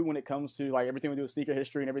can do when it comes to like everything we do with sneaker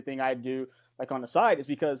history and everything I do like on the side is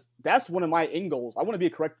because that's one of my end goals. I want to be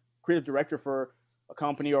a creative director for a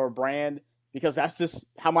company or a brand, because that's just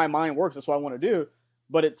how my mind works. That's what I want to do.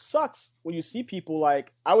 But it sucks when you see people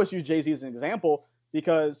like, I always use Jay-Z as an example,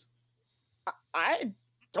 because I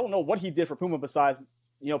don't know what he did for Puma besides,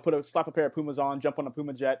 you know, slap a pair of Pumas on, jump on a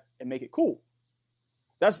Puma jet, and make it cool.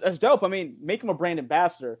 That's dope. I mean, make him a brand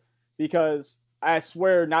ambassador, because I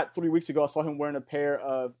swear not 3 weeks ago I saw him wearing a pair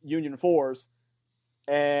of Union 4s,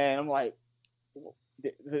 and I'm like,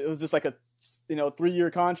 it was just like a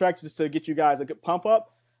 3-year contract just to get you guys a good pump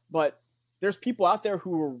up. But there's people out there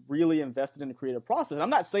who are really invested in the creative process. And I'm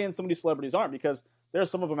not saying some of these celebrities aren't, because there's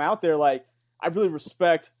some of them out there like I really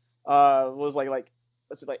respect. Was like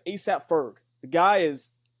ASAP Ferg. The guy is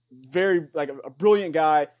very like a brilliant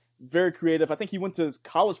guy, very creative. I think he went to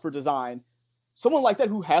college for design. Someone like that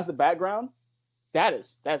who has the background,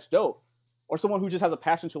 that's dope. Or someone who just has a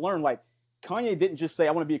passion to learn. Like Kanye didn't just say,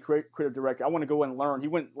 I want to be a creative director. I want to go and learn. He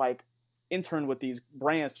went like intern with these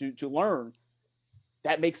brands to learn.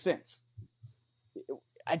 That makes sense.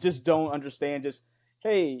 I just don't understand just,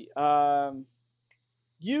 hey, Rihanna,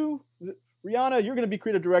 you're going to be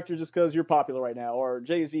creative director just because you're popular right now, or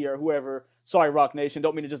Jay-Z or whoever. Sorry, Rock Nation.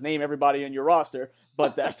 Don't mean to just name everybody in your roster,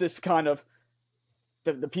 but that's just kind of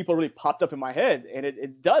the people really popped up in my head. And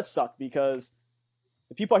it does suck, because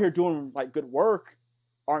the people out here doing like good work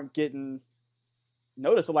aren't getting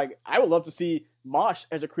noticed. So like, I would love to see Mosh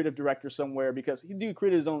as a creative director somewhere, because he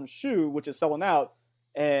created his own shoe, which is selling out.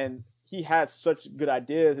 And he has such good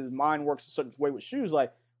ideas. His mind works a certain way with shoes.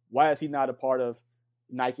 Like, why is he not a part of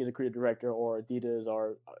Nike as a creative director, or Adidas,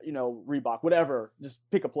 or, you know, Reebok, whatever? Just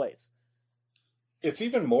pick a place. It's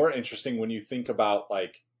even more interesting when you think about,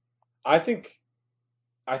 like, I think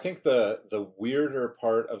the weirder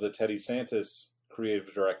part of the Teddy Santis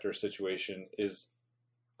creative director situation is,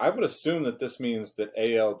 I would assume that this means that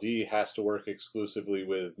ALD has to work exclusively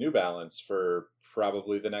with New Balance for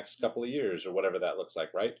probably the next couple of years, or whatever that looks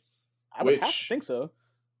like, right? I would have to think so.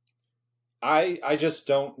 I just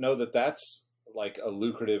don't know that that's like a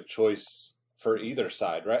lucrative choice for either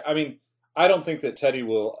side, right? I mean, I don't think that Teddy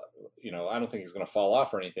will, you know, I don't think he's going to fall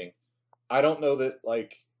off or anything. I don't know that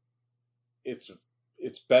like it's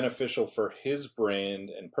beneficial for his brand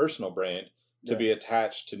and personal brand to be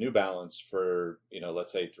attached to New Balance for, you know,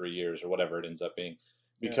 let's say 3 years or whatever it ends up being,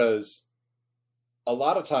 because a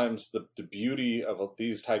lot of times the beauty of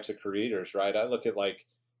these types of creators, right? I look at like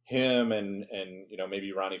him and you know,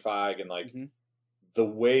 maybe Ronnie Feig, and like the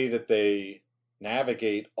way that they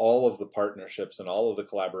navigate all of the partnerships and all of the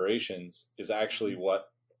collaborations is actually what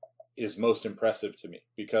is most impressive to me,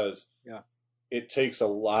 because it takes a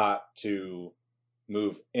lot to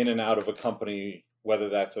move in and out of a company, whether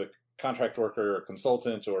that's a contract worker or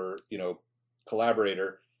consultant or, you know,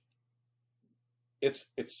 collaborator. It's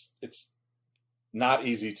not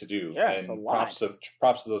easy to do. Yeah, and props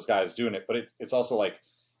to those guys doing it. But it's also like,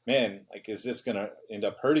 man, like, is this going to end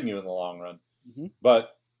up hurting you in the long run? But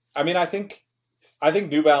I mean, I think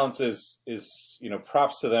New Balance is, you know,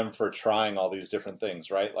 props to them for trying all these different things,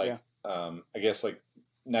 right? Like, I guess like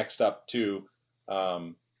next up too,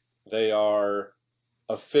 they are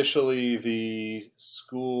officially the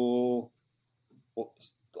school,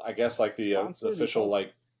 I guess like the official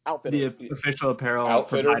like outfitter. The official apparel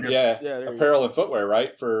outfitter, provider. apparel and footwear,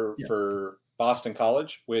 right? For Boston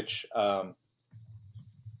College, which I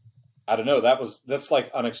don't know. That's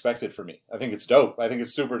like unexpected for me. I think it's dope. I think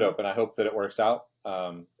it's super dope, and I hope that it works out.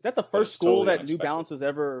 Is that the first school that New Balance has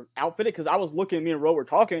ever outfitted? Because I was looking, me and Ro were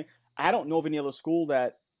talking. I don't know of any other school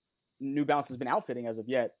that New Balance has been outfitting as of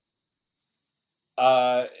yet.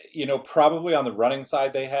 You know, probably on the running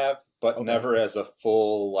side they have, but never as a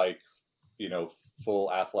full, like, you know,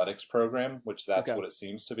 full athletics program, which that's what it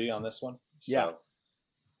seems to be on this one. So,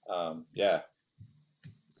 yeah,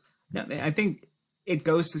 I think it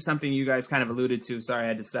goes to something you guys kind of alluded to. Sorry, I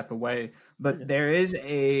had to step away, but there is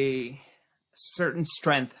a certain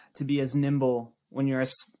strength to be as nimble when you're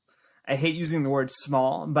I hate using the word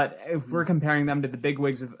small, but if we're comparing them to the big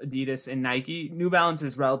wigs of Adidas and Nike, New Balance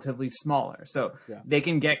is relatively smaller. So they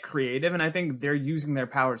can get creative, and I think they're using their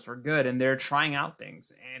powers for good, and they're trying out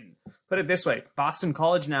things. And put it this way, Boston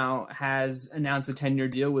College now has announced a 10-year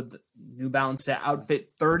deal with New Balance to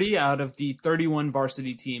outfit 30 out of the 31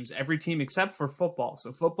 varsity teams, every team except for football.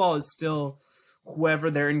 So football is still whoever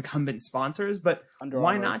their incumbent sponsors, but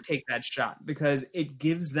why not take that shot? Because it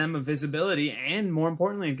gives them a visibility, and more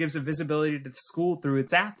importantly, it gives a visibility to the school through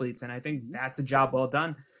its athletes. And I think that's a job well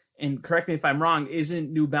done. And correct me if I'm wrong,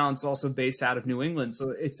 isn't New Balance also based out of New England? So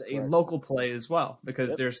it's a local play as well,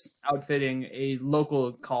 because they're outfitting a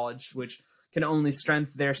local college, which can only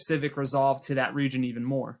strengthen their civic resolve to that region even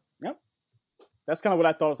more. Yep. That's kind of what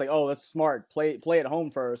I thought. It was like, oh, that's smart. Play at home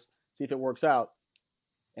first, see if it works out.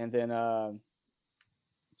 And then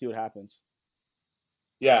see what happens.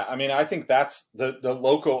 Yeah, I mean, I think that's the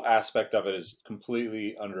local aspect of it is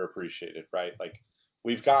completely underappreciated, right? Like,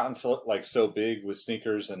 we've gotten to like so big with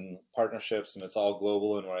sneakers and partnerships, and it's all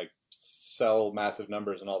global, and we're like sell massive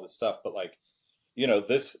numbers and all this stuff. But like, you know,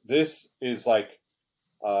 this is like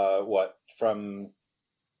what, from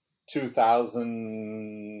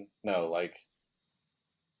 2000? No, like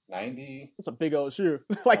 90. It's a big old shoe.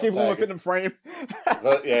 Like even one fit in the frame.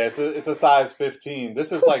 It's a size 15.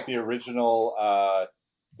 This is like the original.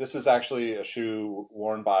 This is actually a shoe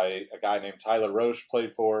worn by a guy named Tyler Roche,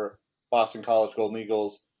 played for Boston College Golden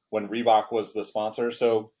Eagles when Reebok was the sponsor.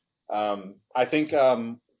 So I think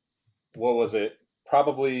what was it?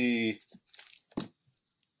 Probably,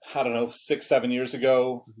 I don't know, 6-7 years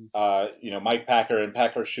ago. You know, Mike Packer and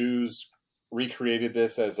Packer Shoes recreated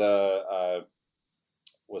this as a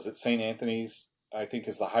was it St. Anthony's? I think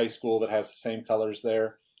is the high school that has the same colors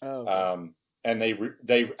there. And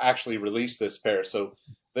they actually released this pair. So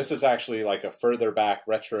this is actually like a further back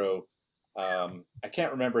retro. I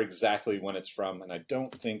can't remember exactly when it's from, and I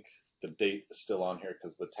don't think the date is still on here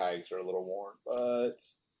because the tags are a little worn. But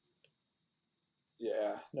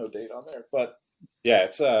yeah, no date on there. But yeah,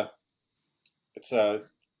 it's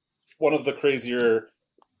one of the crazier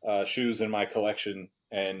shoes in my collection.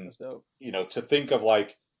 And you know, to think of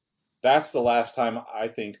like, that's the last time I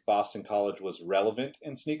think Boston College was relevant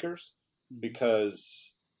in sneakers,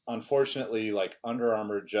 because unfortunately, like Under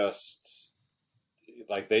Armour just,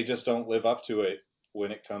 like, they just don't live up to it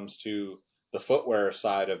when it comes to the footwear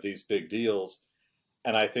side of these big deals.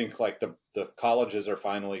 And I think like the colleges are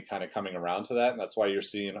finally kind of coming around to that. And that's why you're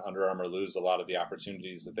seeing Under Armour lose a lot of the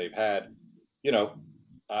opportunities that they've had. You know,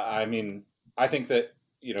 I mean, I think that,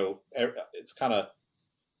 you know, it's kind of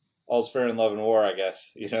all's fair in love and war, I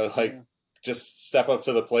guess. You know, like just step up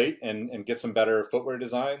to the plate and get some better footwear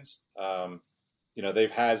designs. You know,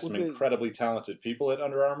 they've had some incredibly talented people at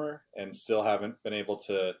Under Armour and still haven't been able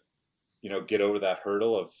to, you know, get over that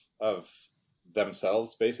hurdle of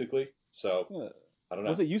themselves, basically. So I don't know.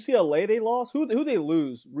 Was it UCLA they lost? Who they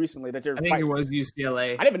lose recently? That they're I think it was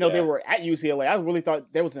UCLA. I didn't even know they were at UCLA. I really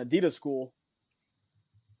thought there was an Adidas school.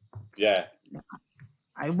 Yeah.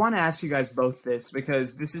 I want to ask you guys both this,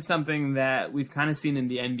 because this is something that we've kind of seen in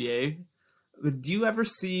the NBA. Do you ever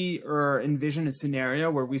see or envision a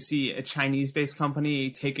scenario where we see a Chinese-based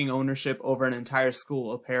company taking ownership over an entire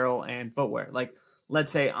school, apparel and footwear? Like,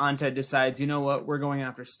 let's say Anta decides, you know what, we're going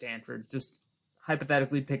after Stanford, just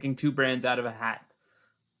hypothetically picking two brands out of a hat.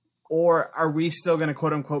 Or are we still going to,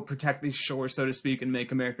 quote-unquote, protect these shores, so to speak, and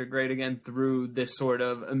make America great again through this sort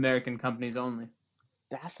of American companies only?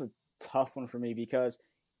 That's a tough one for me, because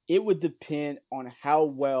it would depend on how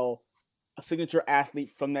well a signature athlete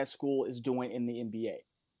from that school is doing in the NBA.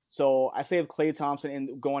 So I say if Klay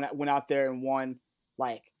Thompson went out there and won,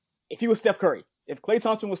 like, if he was Steph Curry, if Klay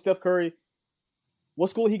Thompson was Steph Curry, what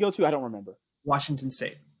school did he go to? I don't remember. Washington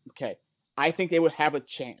State. Okay. I think they would have a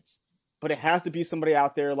chance, but it has to be somebody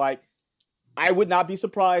out there. Like, I would not be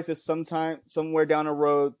surprised if somewhere down the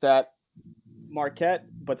road that Marquette,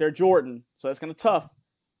 but they're Jordan, so that's kind of tough,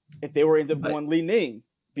 if they were end up going Li Ning,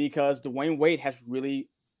 because Dwayne Wade has really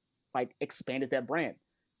like expanded that brand.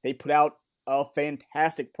 They put out a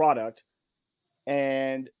fantastic product,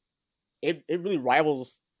 and it really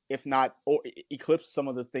rivals, if not or eclipses, some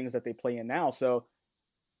of the things that they play in now. So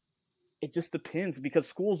it just depends, because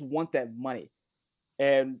schools want that money,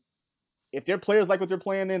 and if their players like what they're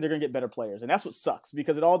playing in, they're gonna get better players, and that's what sucks,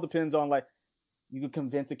 because it all depends on, like, you can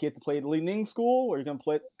convince a kid to play at the Li Ning school, or you're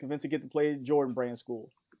gonna convince a kid to play Jordan Brand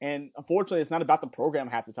school. And unfortunately, it's not about the program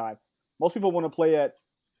half the time. Most people want to play at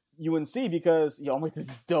UNC because, you know, I'm like, this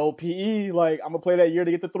dope PE. Like, I'm going to play that year to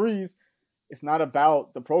get the threes. It's not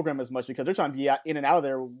about the program as much, because they're trying to be in and out of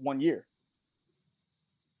there 1 year.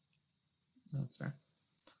 That's fair.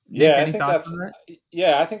 Nick, Yeah, I any think thoughts on that?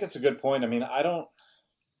 I think it's a good point. I mean, I don't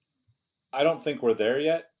think we're there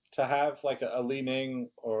yet to have like a Li Ning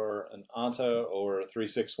or an Anta or a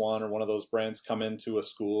 361 or one of those brands come into a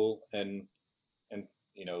school and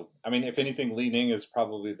I mean, if anything, Li Ning is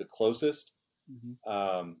probably the closest.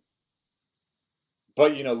 Um,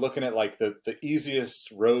 but looking at like the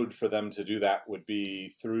easiest road for them to do that would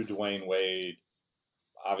be through Dwayne Wade,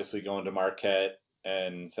 obviously going to Marquette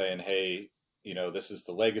and saying, hey, this is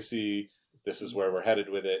the legacy, this is where we're headed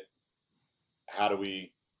with it. How do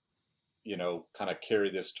we, kind of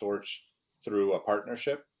carry this torch through a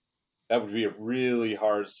partnership? That would be a really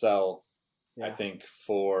hard sell, I think,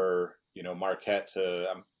 for, Marquette to,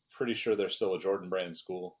 I'm pretty sure they're still a Jordan Brand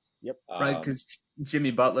school. Yep. Right, because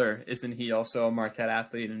Jimmy Butler, isn't he also a Marquette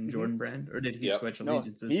athlete and Jordan Brand? Or did he switch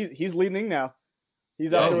allegiances? No, he's leading now.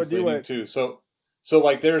 He's Yeah, out there he's with leading too. So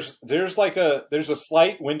like there's a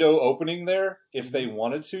slight window opening there if they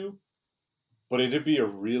wanted to, but it'd be a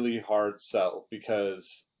really hard sell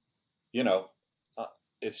because, it's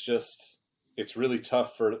really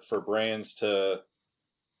tough for brands to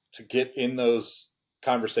get in those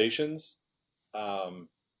conversations,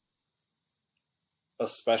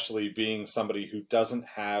 especially being somebody who doesn't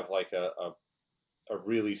have like a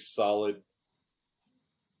really solid,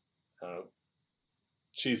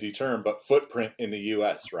 cheesy term, but footprint in the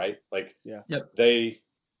U.S., right? Like, Yep. they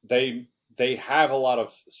have a lot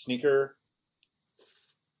of sneaker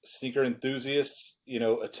enthusiasts,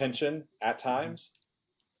 attention at times,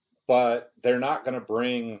 but they're not going to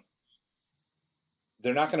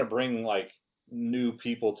bring like new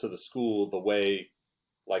people to the school the way,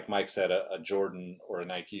 like Mike said, a Jordan or a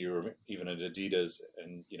Nike or even an Adidas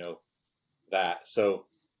and that. So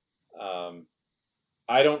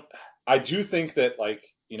I do think that like,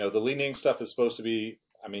 the Li Ning stuff is supposed to be,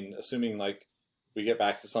 I mean, assuming like we get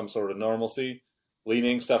back to some sort of normalcy, Li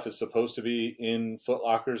Ning stuff is supposed to be in Foot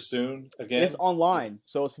Lockers soon again. It's online.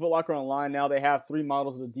 So it's Foot Locker online now. They have 3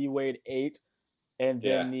 models of the D-Wade 8 and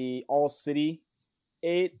then the All City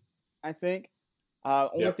 8, I think.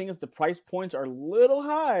 Only thing is the price points are a little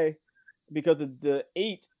high because the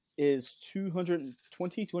 8 is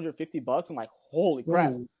 $250. I'm like, holy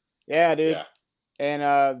crap. Ooh. Yeah, dude. Yeah.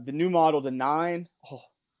 And the new model, the 9,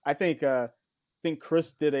 I think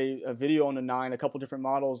Chris did a video on the 9, a couple different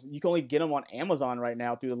models. You can only get them on Amazon right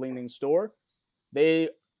now through the Li Ning store. They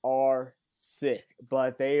are sick,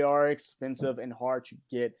 but they are expensive and hard to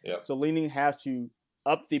get. Yep. So Li Ning has to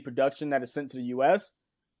up the production that is sent to the U.S.,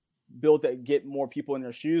 get more people in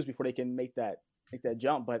their shoes before they can make that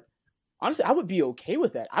jump. But honestly, I would be okay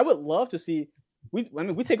with that. I would love to see. We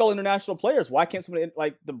take all international players. Why can't somebody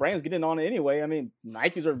like the brands get in on it anyway? I mean,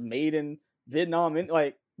 Nikes are made in Vietnam, and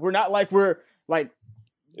like we're not like we're like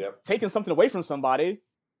taking something away from somebody.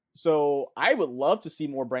 So I would love to see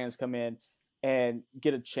more brands come in and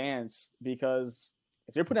get a chance because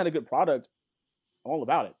if they're putting out a good product, I'm all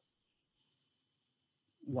about it.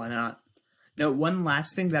 Why not? Now, one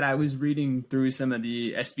last thing that I was reading through some of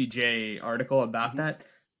the SBJ article about that,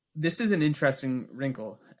 this is an interesting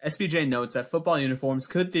wrinkle. SBJ notes that football uniforms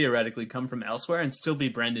could theoretically come from elsewhere and still be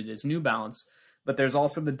branded as New Balance, but there's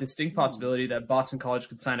also the distinct possibility that Boston College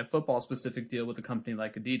could sign a football-specific deal with a company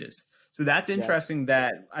like Adidas. So that's interesting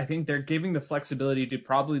that I think they're giving the flexibility to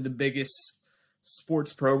probably the biggest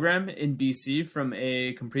sports program in BC from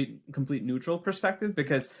a complete neutral perspective,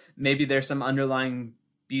 because maybe there's some underlying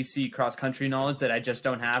BC cross-country knowledge that I just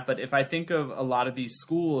don't have. But if I think of a lot of these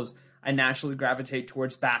schools, I naturally gravitate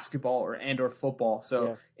towards basketball or football.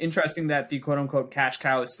 So interesting that the quote-unquote cash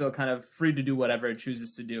cow is still kind of free to do whatever it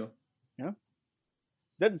chooses to do. Yeah.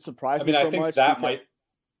 Doesn't surprise me so much. I think that might...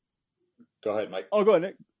 Go ahead, Mike. Oh, go ahead,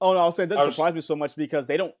 Nick. Oh, no, I'll say it doesn't surprise me so much because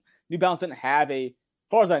New Balance didn't have as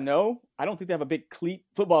far as I know, I don't think they have a big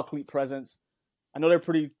football cleat presence. I know they're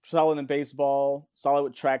pretty solid in baseball, solid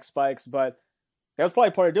with track spikes, but that was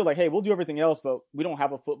probably part of the deal. Like, hey, we'll do everything else, but we don't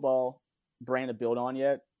have a football brand to build on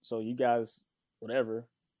yet. So you guys, whatever.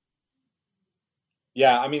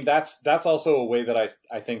 Yeah, I mean that's also a way that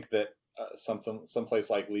I think that someplace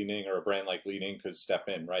like Li Ning or a brand like Li Ning could step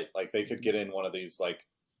in, right? Like they could get in one of these like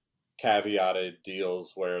caveated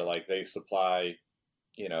deals where like they supply,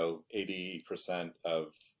 80% of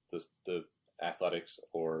the athletics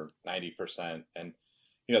or 90%, and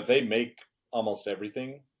they make almost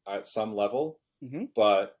everything at some level,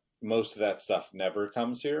 but most of that stuff never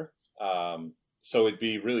comes here. So it'd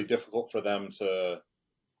be really difficult for them to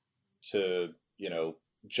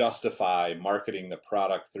justify marketing the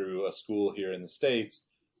product through a school here in the States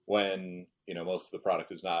when, most of the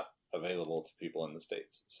product is not available to people in the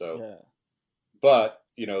States. So, but,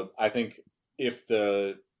 I think if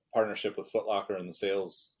the partnership with Foot Locker and the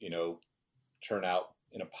sales, turn out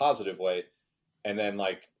in a positive way. And then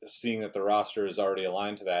like seeing that the roster is already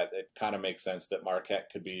aligned to that, it kind of makes sense that Marquette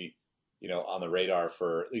could be, on the radar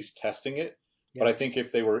for at least testing it. Yeah. But I think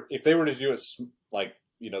if they were to do it like,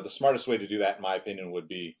 the smartest way to do that, in my opinion, would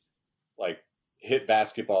be like hit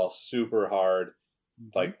basketball super hard,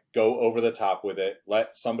 like go over the top with it,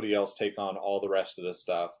 let somebody else take on all the rest of the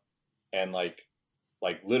stuff, and like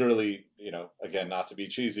literally, again, not to be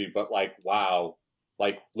cheesy, but like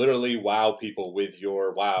literally wow people with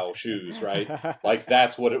your wow shoes, right? Like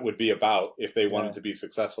that's what it would be about if they wanted to be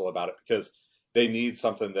successful about it, because they need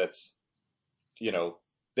something that's,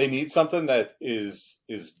 they need something that is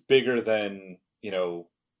bigger than,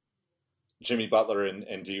 Jimmy Butler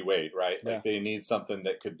and D Wade, right? Yeah. Like they need something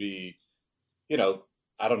that could be,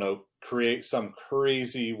 I don't know, create some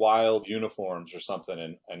crazy wild uniforms or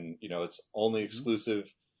something. And it's only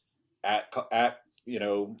exclusive at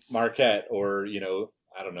Marquette or,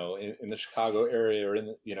 I don't know, in the Chicago area or in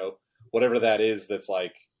the, whatever that is, that's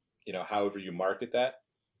like, however you market that.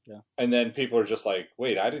 Yeah. And then people are just like,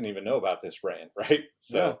 wait, I didn't even know about this brand. Right.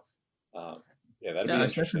 So, that'd be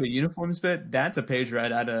especially the uniforms bit. That's a page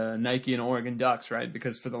right out of Nike and Oregon Ducks, right?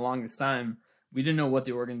 Because for the longest time, we didn't know what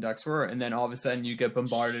the Oregon Ducks were, and then all of a sudden you get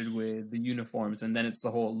bombarded with the uniforms, and then it's the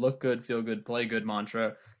whole look good, feel good, play good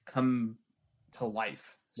mantra come to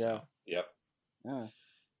life. So. Yeah. Yep.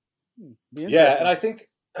 Yeah, and I think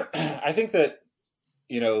that,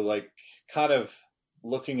 like kind of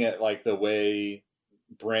looking at like the way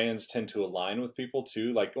brands tend to align with people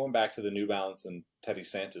too, like going back to the New Balance and Teddy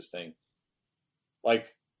Santis thing, like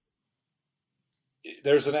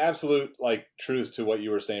there's an absolute like truth to what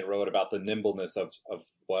you were saying, Rowan, about the nimbleness of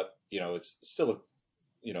what, it's still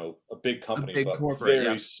a big company, big but corporate,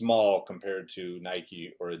 very small compared to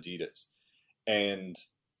Nike or Adidas. And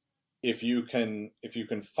if you can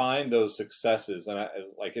find those successes, and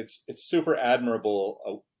it's super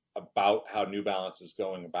admirable about how New Balance is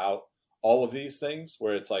going about all of these things,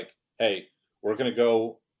 where it's like, hey, we're going to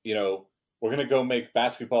go make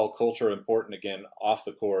basketball culture important again off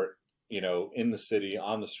the court, in the city,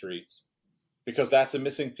 on the streets, because that's a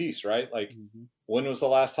missing piece, right? Like, when was the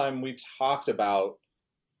last time we talked about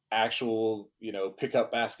actual,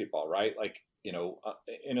 pickup basketball, right? Like,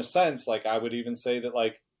 in a sense, like I would even say that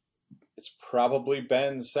like it's probably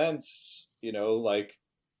been since, like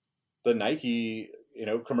the Nike,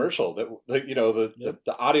 commercial that,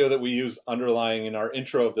 the audio that we use underlying in our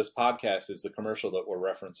intro of this podcast is the commercial that we're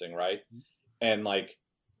referencing, right? And like,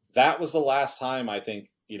 that was the last time, I think,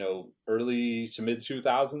 early to mid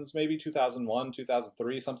 2000s, maybe 2001,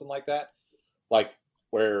 2003, something like that, like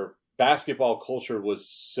where basketball culture was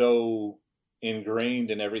so ingrained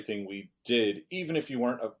in everything we did, even if you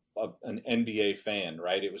weren't an NBA fan,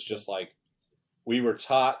 right? It was just like, we were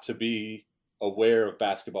taught to be aware of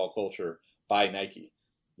basketball culture by Nike.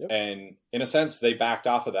 Yep. And in a sense, they backed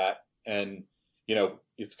off of that. And,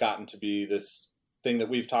 it's gotten to be this thing that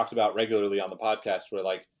we've talked about regularly on the podcast, where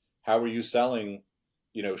like, how are you selling,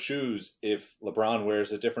 shoes if LeBron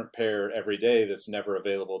wears a different pair every day that's never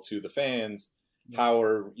available to the fans? How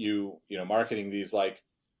are you, marketing these, like,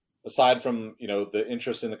 aside from, the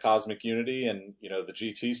interest in the Cosmic Unity and, the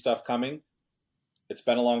GT stuff coming, it's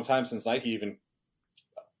been a long time since Nike even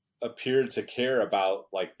appeared to care about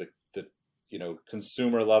like the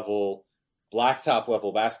consumer level, blacktop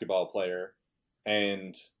level basketball player.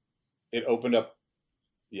 And it opened up,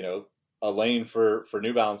 a lane for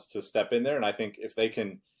New Balance to step in there. And I think if they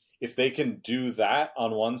can do that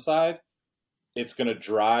on one side, it's going to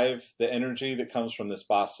drive the energy that comes from this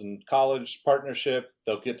Boston College partnership.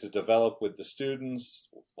 They'll get to develop with the students.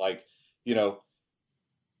 Like, you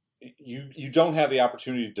don't have the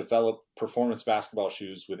opportunity to develop performance basketball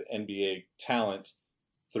shoes with NBA talent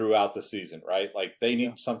throughout the season, right? Like, they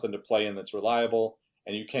need something to play in that's reliable,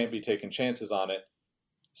 and you can't be taking chances on it.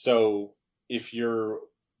 So if you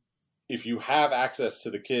have access to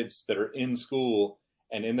the kids that are in school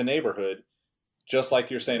and in the neighborhood, just like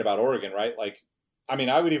you're saying about Oregon, right? Like, I mean,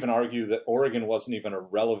 I would even argue that Oregon wasn't even a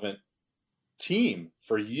relevant team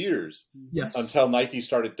for years. Yes. Until Nike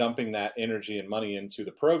started dumping that energy and money into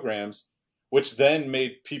the programs, which then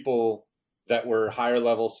made people that were higher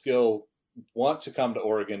level skill want to come to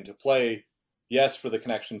Oregon to play. Yes, for the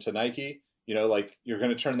connection to Nike, like you're going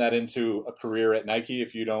to turn that into a career at Nike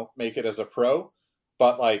if you don't make it as a pro.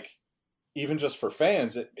 But like, even just for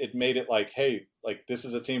fans, it made it like, hey, like this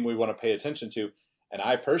is a team we want to pay attention to. And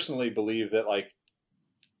I personally believe that like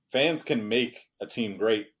fans can make a team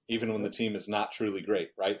great even when the team is not truly great,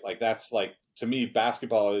 right? Like that's like, to me,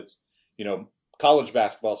 basketball is, college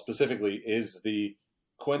basketball specifically is the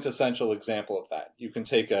quintessential example of that. You can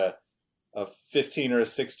take a 15 or a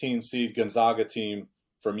 16 seed Gonzaga team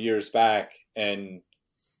from years back, and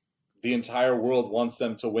the entire world wants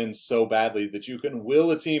them to win so badly that you can will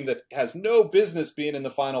a team that has no business being in the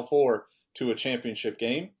Final Four to a championship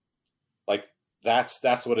game. Like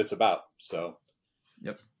that's what it's about. So,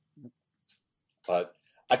 yep. But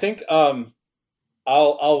I think I'll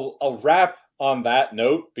wrap on that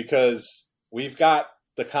note because we've got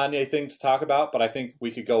the Kanye thing to talk about, but I think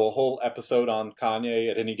we could go a whole episode on Kanye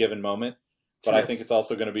at any given moment. But yes. I think it's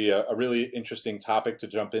also going to be a really interesting topic to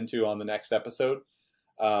jump into on the next episode.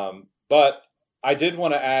 But I did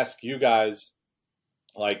want to ask you guys,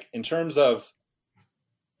 like, in terms of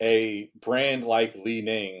a brand like Li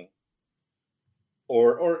Ning,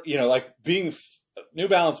 or you know, like being New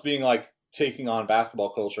Balance being like taking on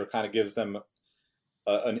basketball culture kind of gives them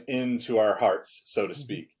an in to our hearts, so to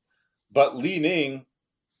speak. But Li Ning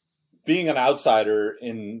being an outsider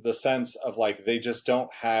in the sense of like they just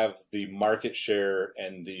don't have the market share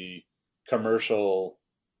and the commercial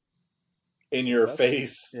in your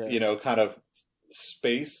face, you know, kind of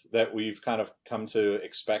space that we've kind of come to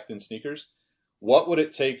expect in sneakers. What would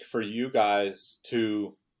it take for you guys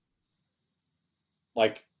to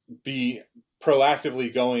like be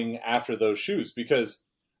proactively going after those shoes? Because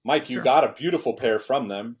Mike, you got a beautiful pair from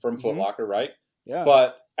them, from Foot Locker, right? Yeah.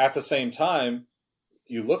 But at the same time,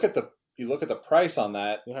 you look at the price on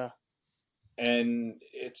that, and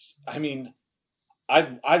it's, I mean,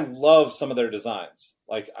 I love some of their designs.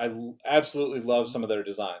 Like, I absolutely love some of their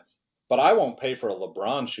designs. But I won't pay for a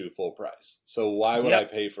LeBron shoe full price. So why would I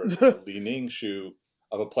pay for a Li Ning shoe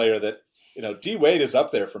of a player that, you know, D Wade is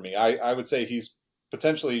up there for me. I would say he's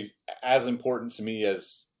potentially as important to me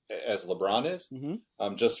as LeBron is.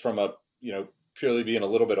 Just from a, you know, purely being a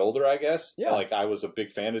little bit older, I guess. Yeah. Like, I was a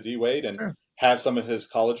big fan of D Wade and have some of his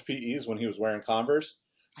college PEs when he was wearing Converse.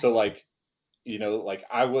 So, like, you know, like,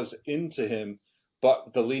 I was into him.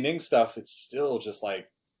 But the Li Ning stuff, it's still just like,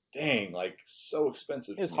 dang, like so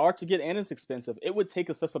expensive. It's hard to get and it's expensive. It would take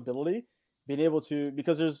accessibility, being able to,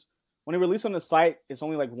 because there's, when they release on the site, it's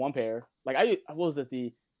only like one pair. Like what was it,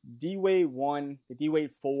 the D-Wade 1, the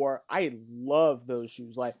D-Wade 4. I love those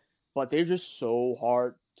shoes, like, but they're just so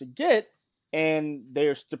hard to get, and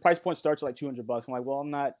the price point starts at like $200. I'm like, well,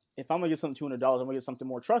 I'm not, if I'm gonna get something $200, I'm gonna get something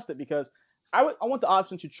more trusted because I want the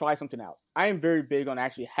option to try something out. I am very big on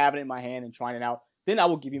actually having it in my hand and trying it out. Then I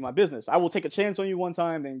will give you my business. I will take a chance on you one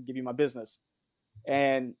time, then give you my business.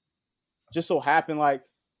 And just so happened, like,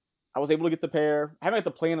 I was able to get the pair. I haven't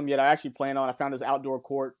got to play in them yet. I actually plan on. I found this outdoor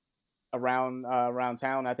court around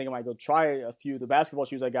town. I think I might go try a few of the basketball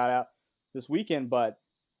shoes I got out this weekend. But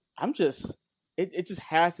I'm just, it just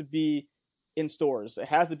has to be in stores. It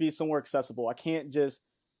has to be somewhere accessible.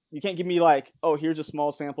 You can't give me like, oh, here's a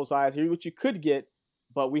small sample size. Here's what you could get,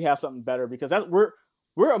 but we have something better because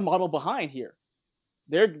we're a model behind here.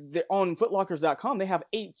 They're on footlockers.com. They have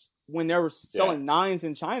 8s when they're selling 9s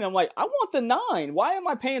in China. I'm like, I want the 9. Why am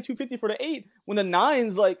I paying $250 for the 8 when the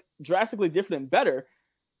 9's like drastically different and better?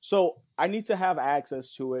 So I need to have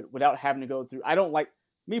access to it without having to go through. I don't like,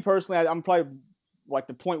 me personally, I'm probably like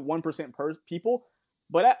the 0.1% per people.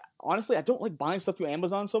 But honestly, I don't like buying stuff through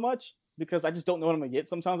Amazon so much because I just don't know what I'm going to get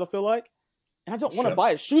sometimes, I feel like. And I don't want to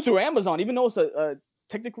buy a shoe through Amazon, even though it's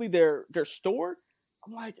technically their store.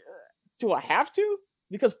 I'm like, do I have to?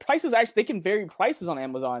 Because prices actually, they can vary prices on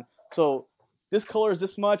Amazon. So this color is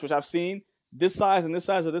this much, which I've seen. This size and this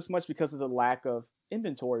size are this much because of the lack of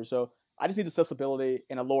inventory. So I just need accessibility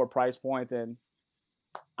and a lower price point, and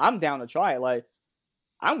I'm down to try it. Like,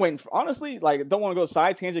 I'm waiting for, honestly, like, don't want to go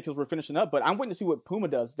side tangent because we're finishing up, but I'm waiting to see what Puma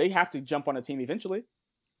does. They have to jump on a team eventually.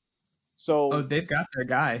 So they've got their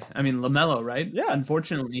guy. I mean, LaMelo, right? Yeah.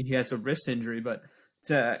 Unfortunately, he has a wrist injury, but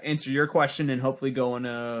to answer your question and hopefully go on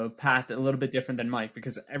a path a little bit different than Mike,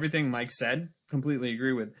 because everything Mike said, completely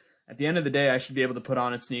agree with. At the end of the day, I should be able to put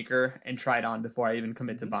on a sneaker and try it on before I even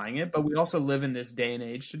commit to buying it. But we also live in this day and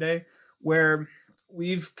age today where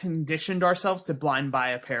we've conditioned ourselves to blind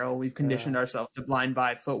buy apparel. We've conditioned ourselves to blind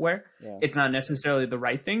buy footwear. Yeah. It's not necessarily the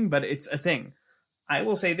right thing, but it's a thing. I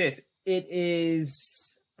will say this. It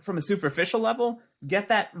is, from a superficial level, get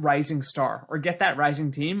that rising star or get that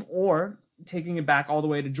rising team, or taking it back all the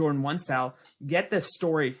way to Jordan 1 style, get this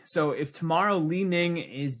story. So if tomorrow Li Ning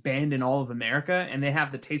is banned in all of America and they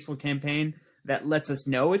have the tasteful campaign that lets us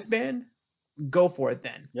know it's banned, go for it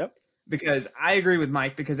then. Yep. Because I agree with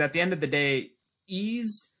Mike, because at the end of the day,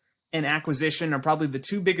 ease and acquisition are probably the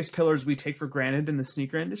two biggest pillars we take for granted in the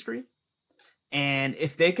sneaker industry. And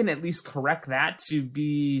if they can at least correct that to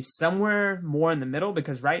be somewhere more in the middle,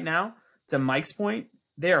 because right now, to Mike's point,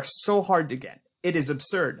 they are so hard to get. It is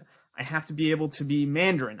absurd. I have to be able to be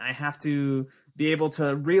Mandarin. I have to be able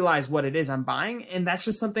to realize what it is I'm buying. And that's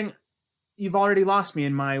just something you've already lost me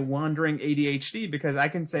in my wandering ADHD, because I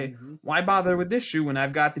can say, why bother with this shoe when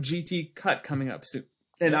I've got the GT Cut coming up soon?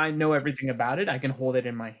 And I know everything about it. I can hold it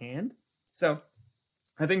in my hand. So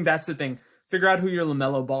I think that's the thing. Figure out who your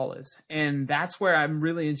LaMelo Ball is. And that's where I'm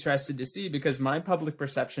really interested to see, because my public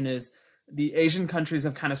perception is the Asian countries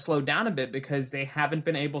have kind of slowed down a bit because they haven't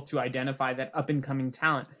been able to identify that up-and-coming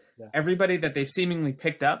talent. Yeah. Everybody that they've seemingly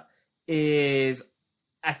picked up is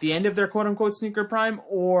at the end of their quote-unquote sneaker prime,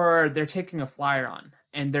 or they're taking a flyer on,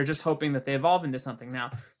 and they're just hoping that they evolve into something.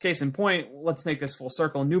 Now, case in point, let's make this full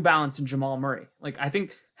circle. New Balance and Jamal Murray. Like, I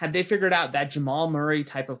think had they figured out that Jamal Murray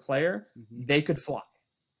type of player, they could fly.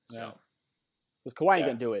 Yeah. So, because Kawhi ain't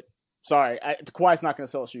going to do it. Sorry, Kawhi's not going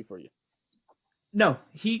to sell a shoe for you. No,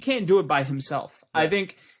 he can't do it by himself. Yeah. I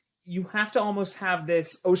think you have to almost have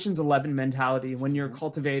this Ocean's 11 mentality when you're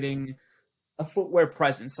cultivating a footwear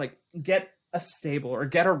presence. Like, get a stable or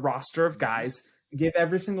get a roster of guys, give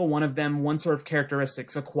every single one of them one sort of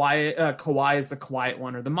characteristics. Kawhi is the quiet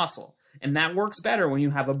one, or the muscle. And that works better when you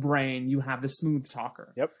have a brain, you have the smooth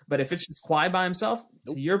talker. Yep. But if it's just Kawhi by himself,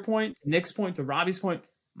 to your point, to Nick's point, to Robbie's point,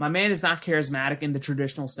 my man is not charismatic in the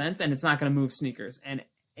traditional sense, and it's not going to move sneakers. And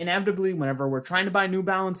inevitably, whenever we're trying to buy New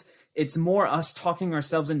Balance, it's more us talking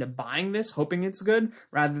ourselves into buying this, hoping it's good,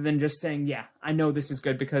 rather than just saying, yeah, I know this is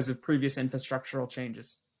good because of previous infrastructural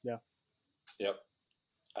changes. Yeah. Yep.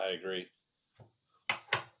 I agree.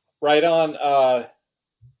 Right on.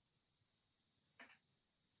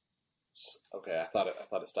 Okay, I thought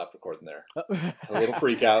it stopped recording there. A little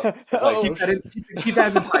freak out. Like, keep that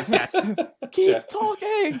in the podcast. Keep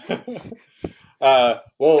talking.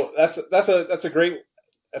 Well, that's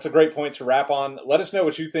a great point to wrap on. Let us know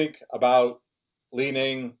what you think about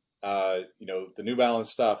Li-Ning, the New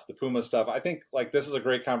Balance stuff, the Puma stuff. I think like this is a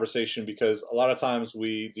great conversation because a lot of times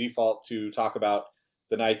we default to talk about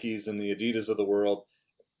the Nikes and the Adidas of the world.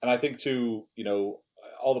 And I think to,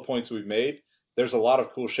 all the points we've made, there's a lot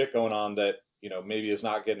of cool shit going on that, maybe is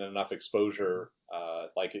not getting enough exposure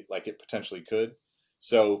like it potentially could.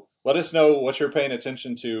 So let us know what you're paying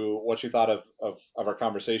attention to, what you thought of our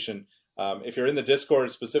conversation. If you're in the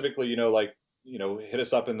Discord specifically, hit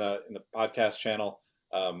us up in the podcast channel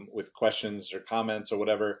with questions or comments or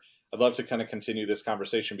whatever. I'd love to kind of continue this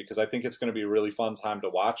conversation because I think it's going to be a really fun time to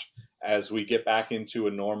watch as we get back into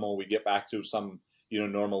we get back to some,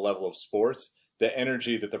 normal level of sports. The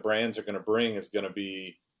energy that the brands are going to bring is going to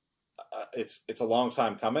be, it's a long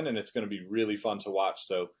time coming, and it's going to be really fun to watch.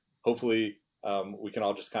 So hopefully we can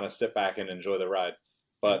all just kind of sit back and enjoy the ride.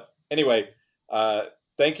 But anyway,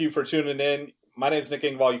 thank you for tuning in. My name is Nick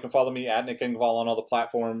Engvall. You can follow me at Nick Engvall on all the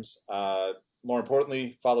platforms. More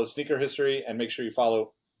importantly, follow Sneaker History, and make sure you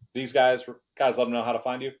follow these guys. Guys, let them know how to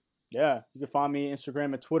find you. Yeah, you can find me on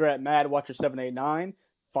Instagram and Twitter at MadWatcher789.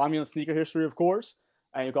 Find me on Sneaker History, of course.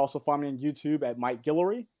 And you can also find me on YouTube at Mike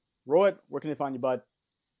Guillory. Rohit, where can they find you, bud?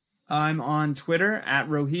 I'm on Twitter at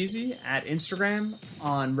Roheezy, at Instagram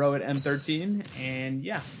on RohitM13. And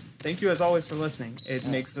yeah, thank you as always for listening. It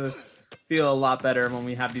makes us feel a lot better when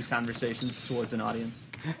we have these conversations towards an audience.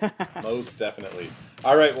 Most definitely.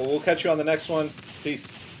 All right, well, we'll catch you on the next one.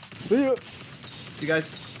 Peace. See you. See you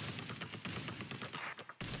guys.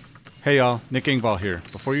 Hey y'all, Nick Engvall here.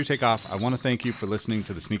 Before you take off, I want to thank you for listening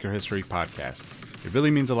to the Sneaker History Podcast. It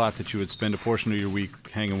really means a lot that you would spend a portion of your week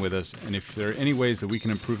hanging with us, and if there are any ways that we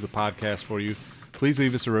can improve the podcast for you, please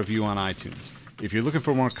leave us a review on iTunes. If you're looking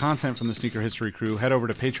for more content from the Sneaker History crew, head over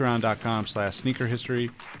to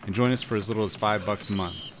patreon.com/sneakerhistory and join us for as little as $5 a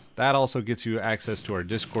month. That also gets you access to our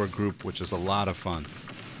Discord group, which is a lot of fun.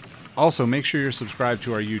 Also, make sure you're subscribed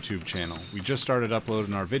to our YouTube channel. We just started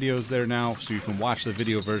uploading our videos there now, so you can watch the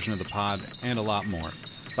video version of the pod and a lot more.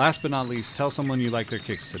 Last but not least, tell someone you like their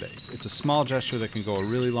kicks today. It's a small gesture that can go a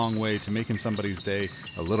really long way to making somebody's day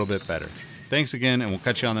a little bit better. Thanks again, and we'll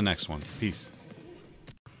catch you on the next one. Peace.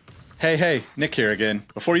 Hey, Nick here again.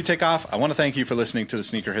 Before you take off, I want to thank you for listening to the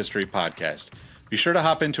Sneaker History Podcast. Be sure to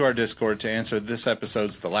hop into our Discord to answer this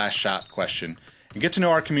episode's The Last Shot question and get to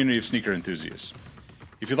know our community of sneaker enthusiasts.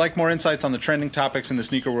 If you'd like more insights on the trending topics in the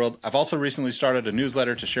sneaker world, I've also recently started a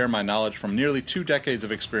newsletter to share my knowledge from nearly 2 decades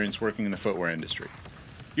of experience working in the footwear industry.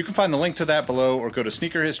 You can find the link to that below or go to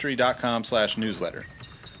sneakerhistory.com/newsletter.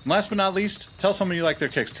 And last but not least, tell someone you like their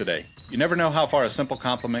kicks today. You never know how far a simple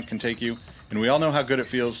compliment can take you, and we all know how good it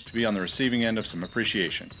feels to be on the receiving end of some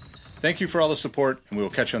appreciation. Thank you for all the support, and we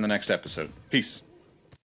will catch you on the next episode. Peace.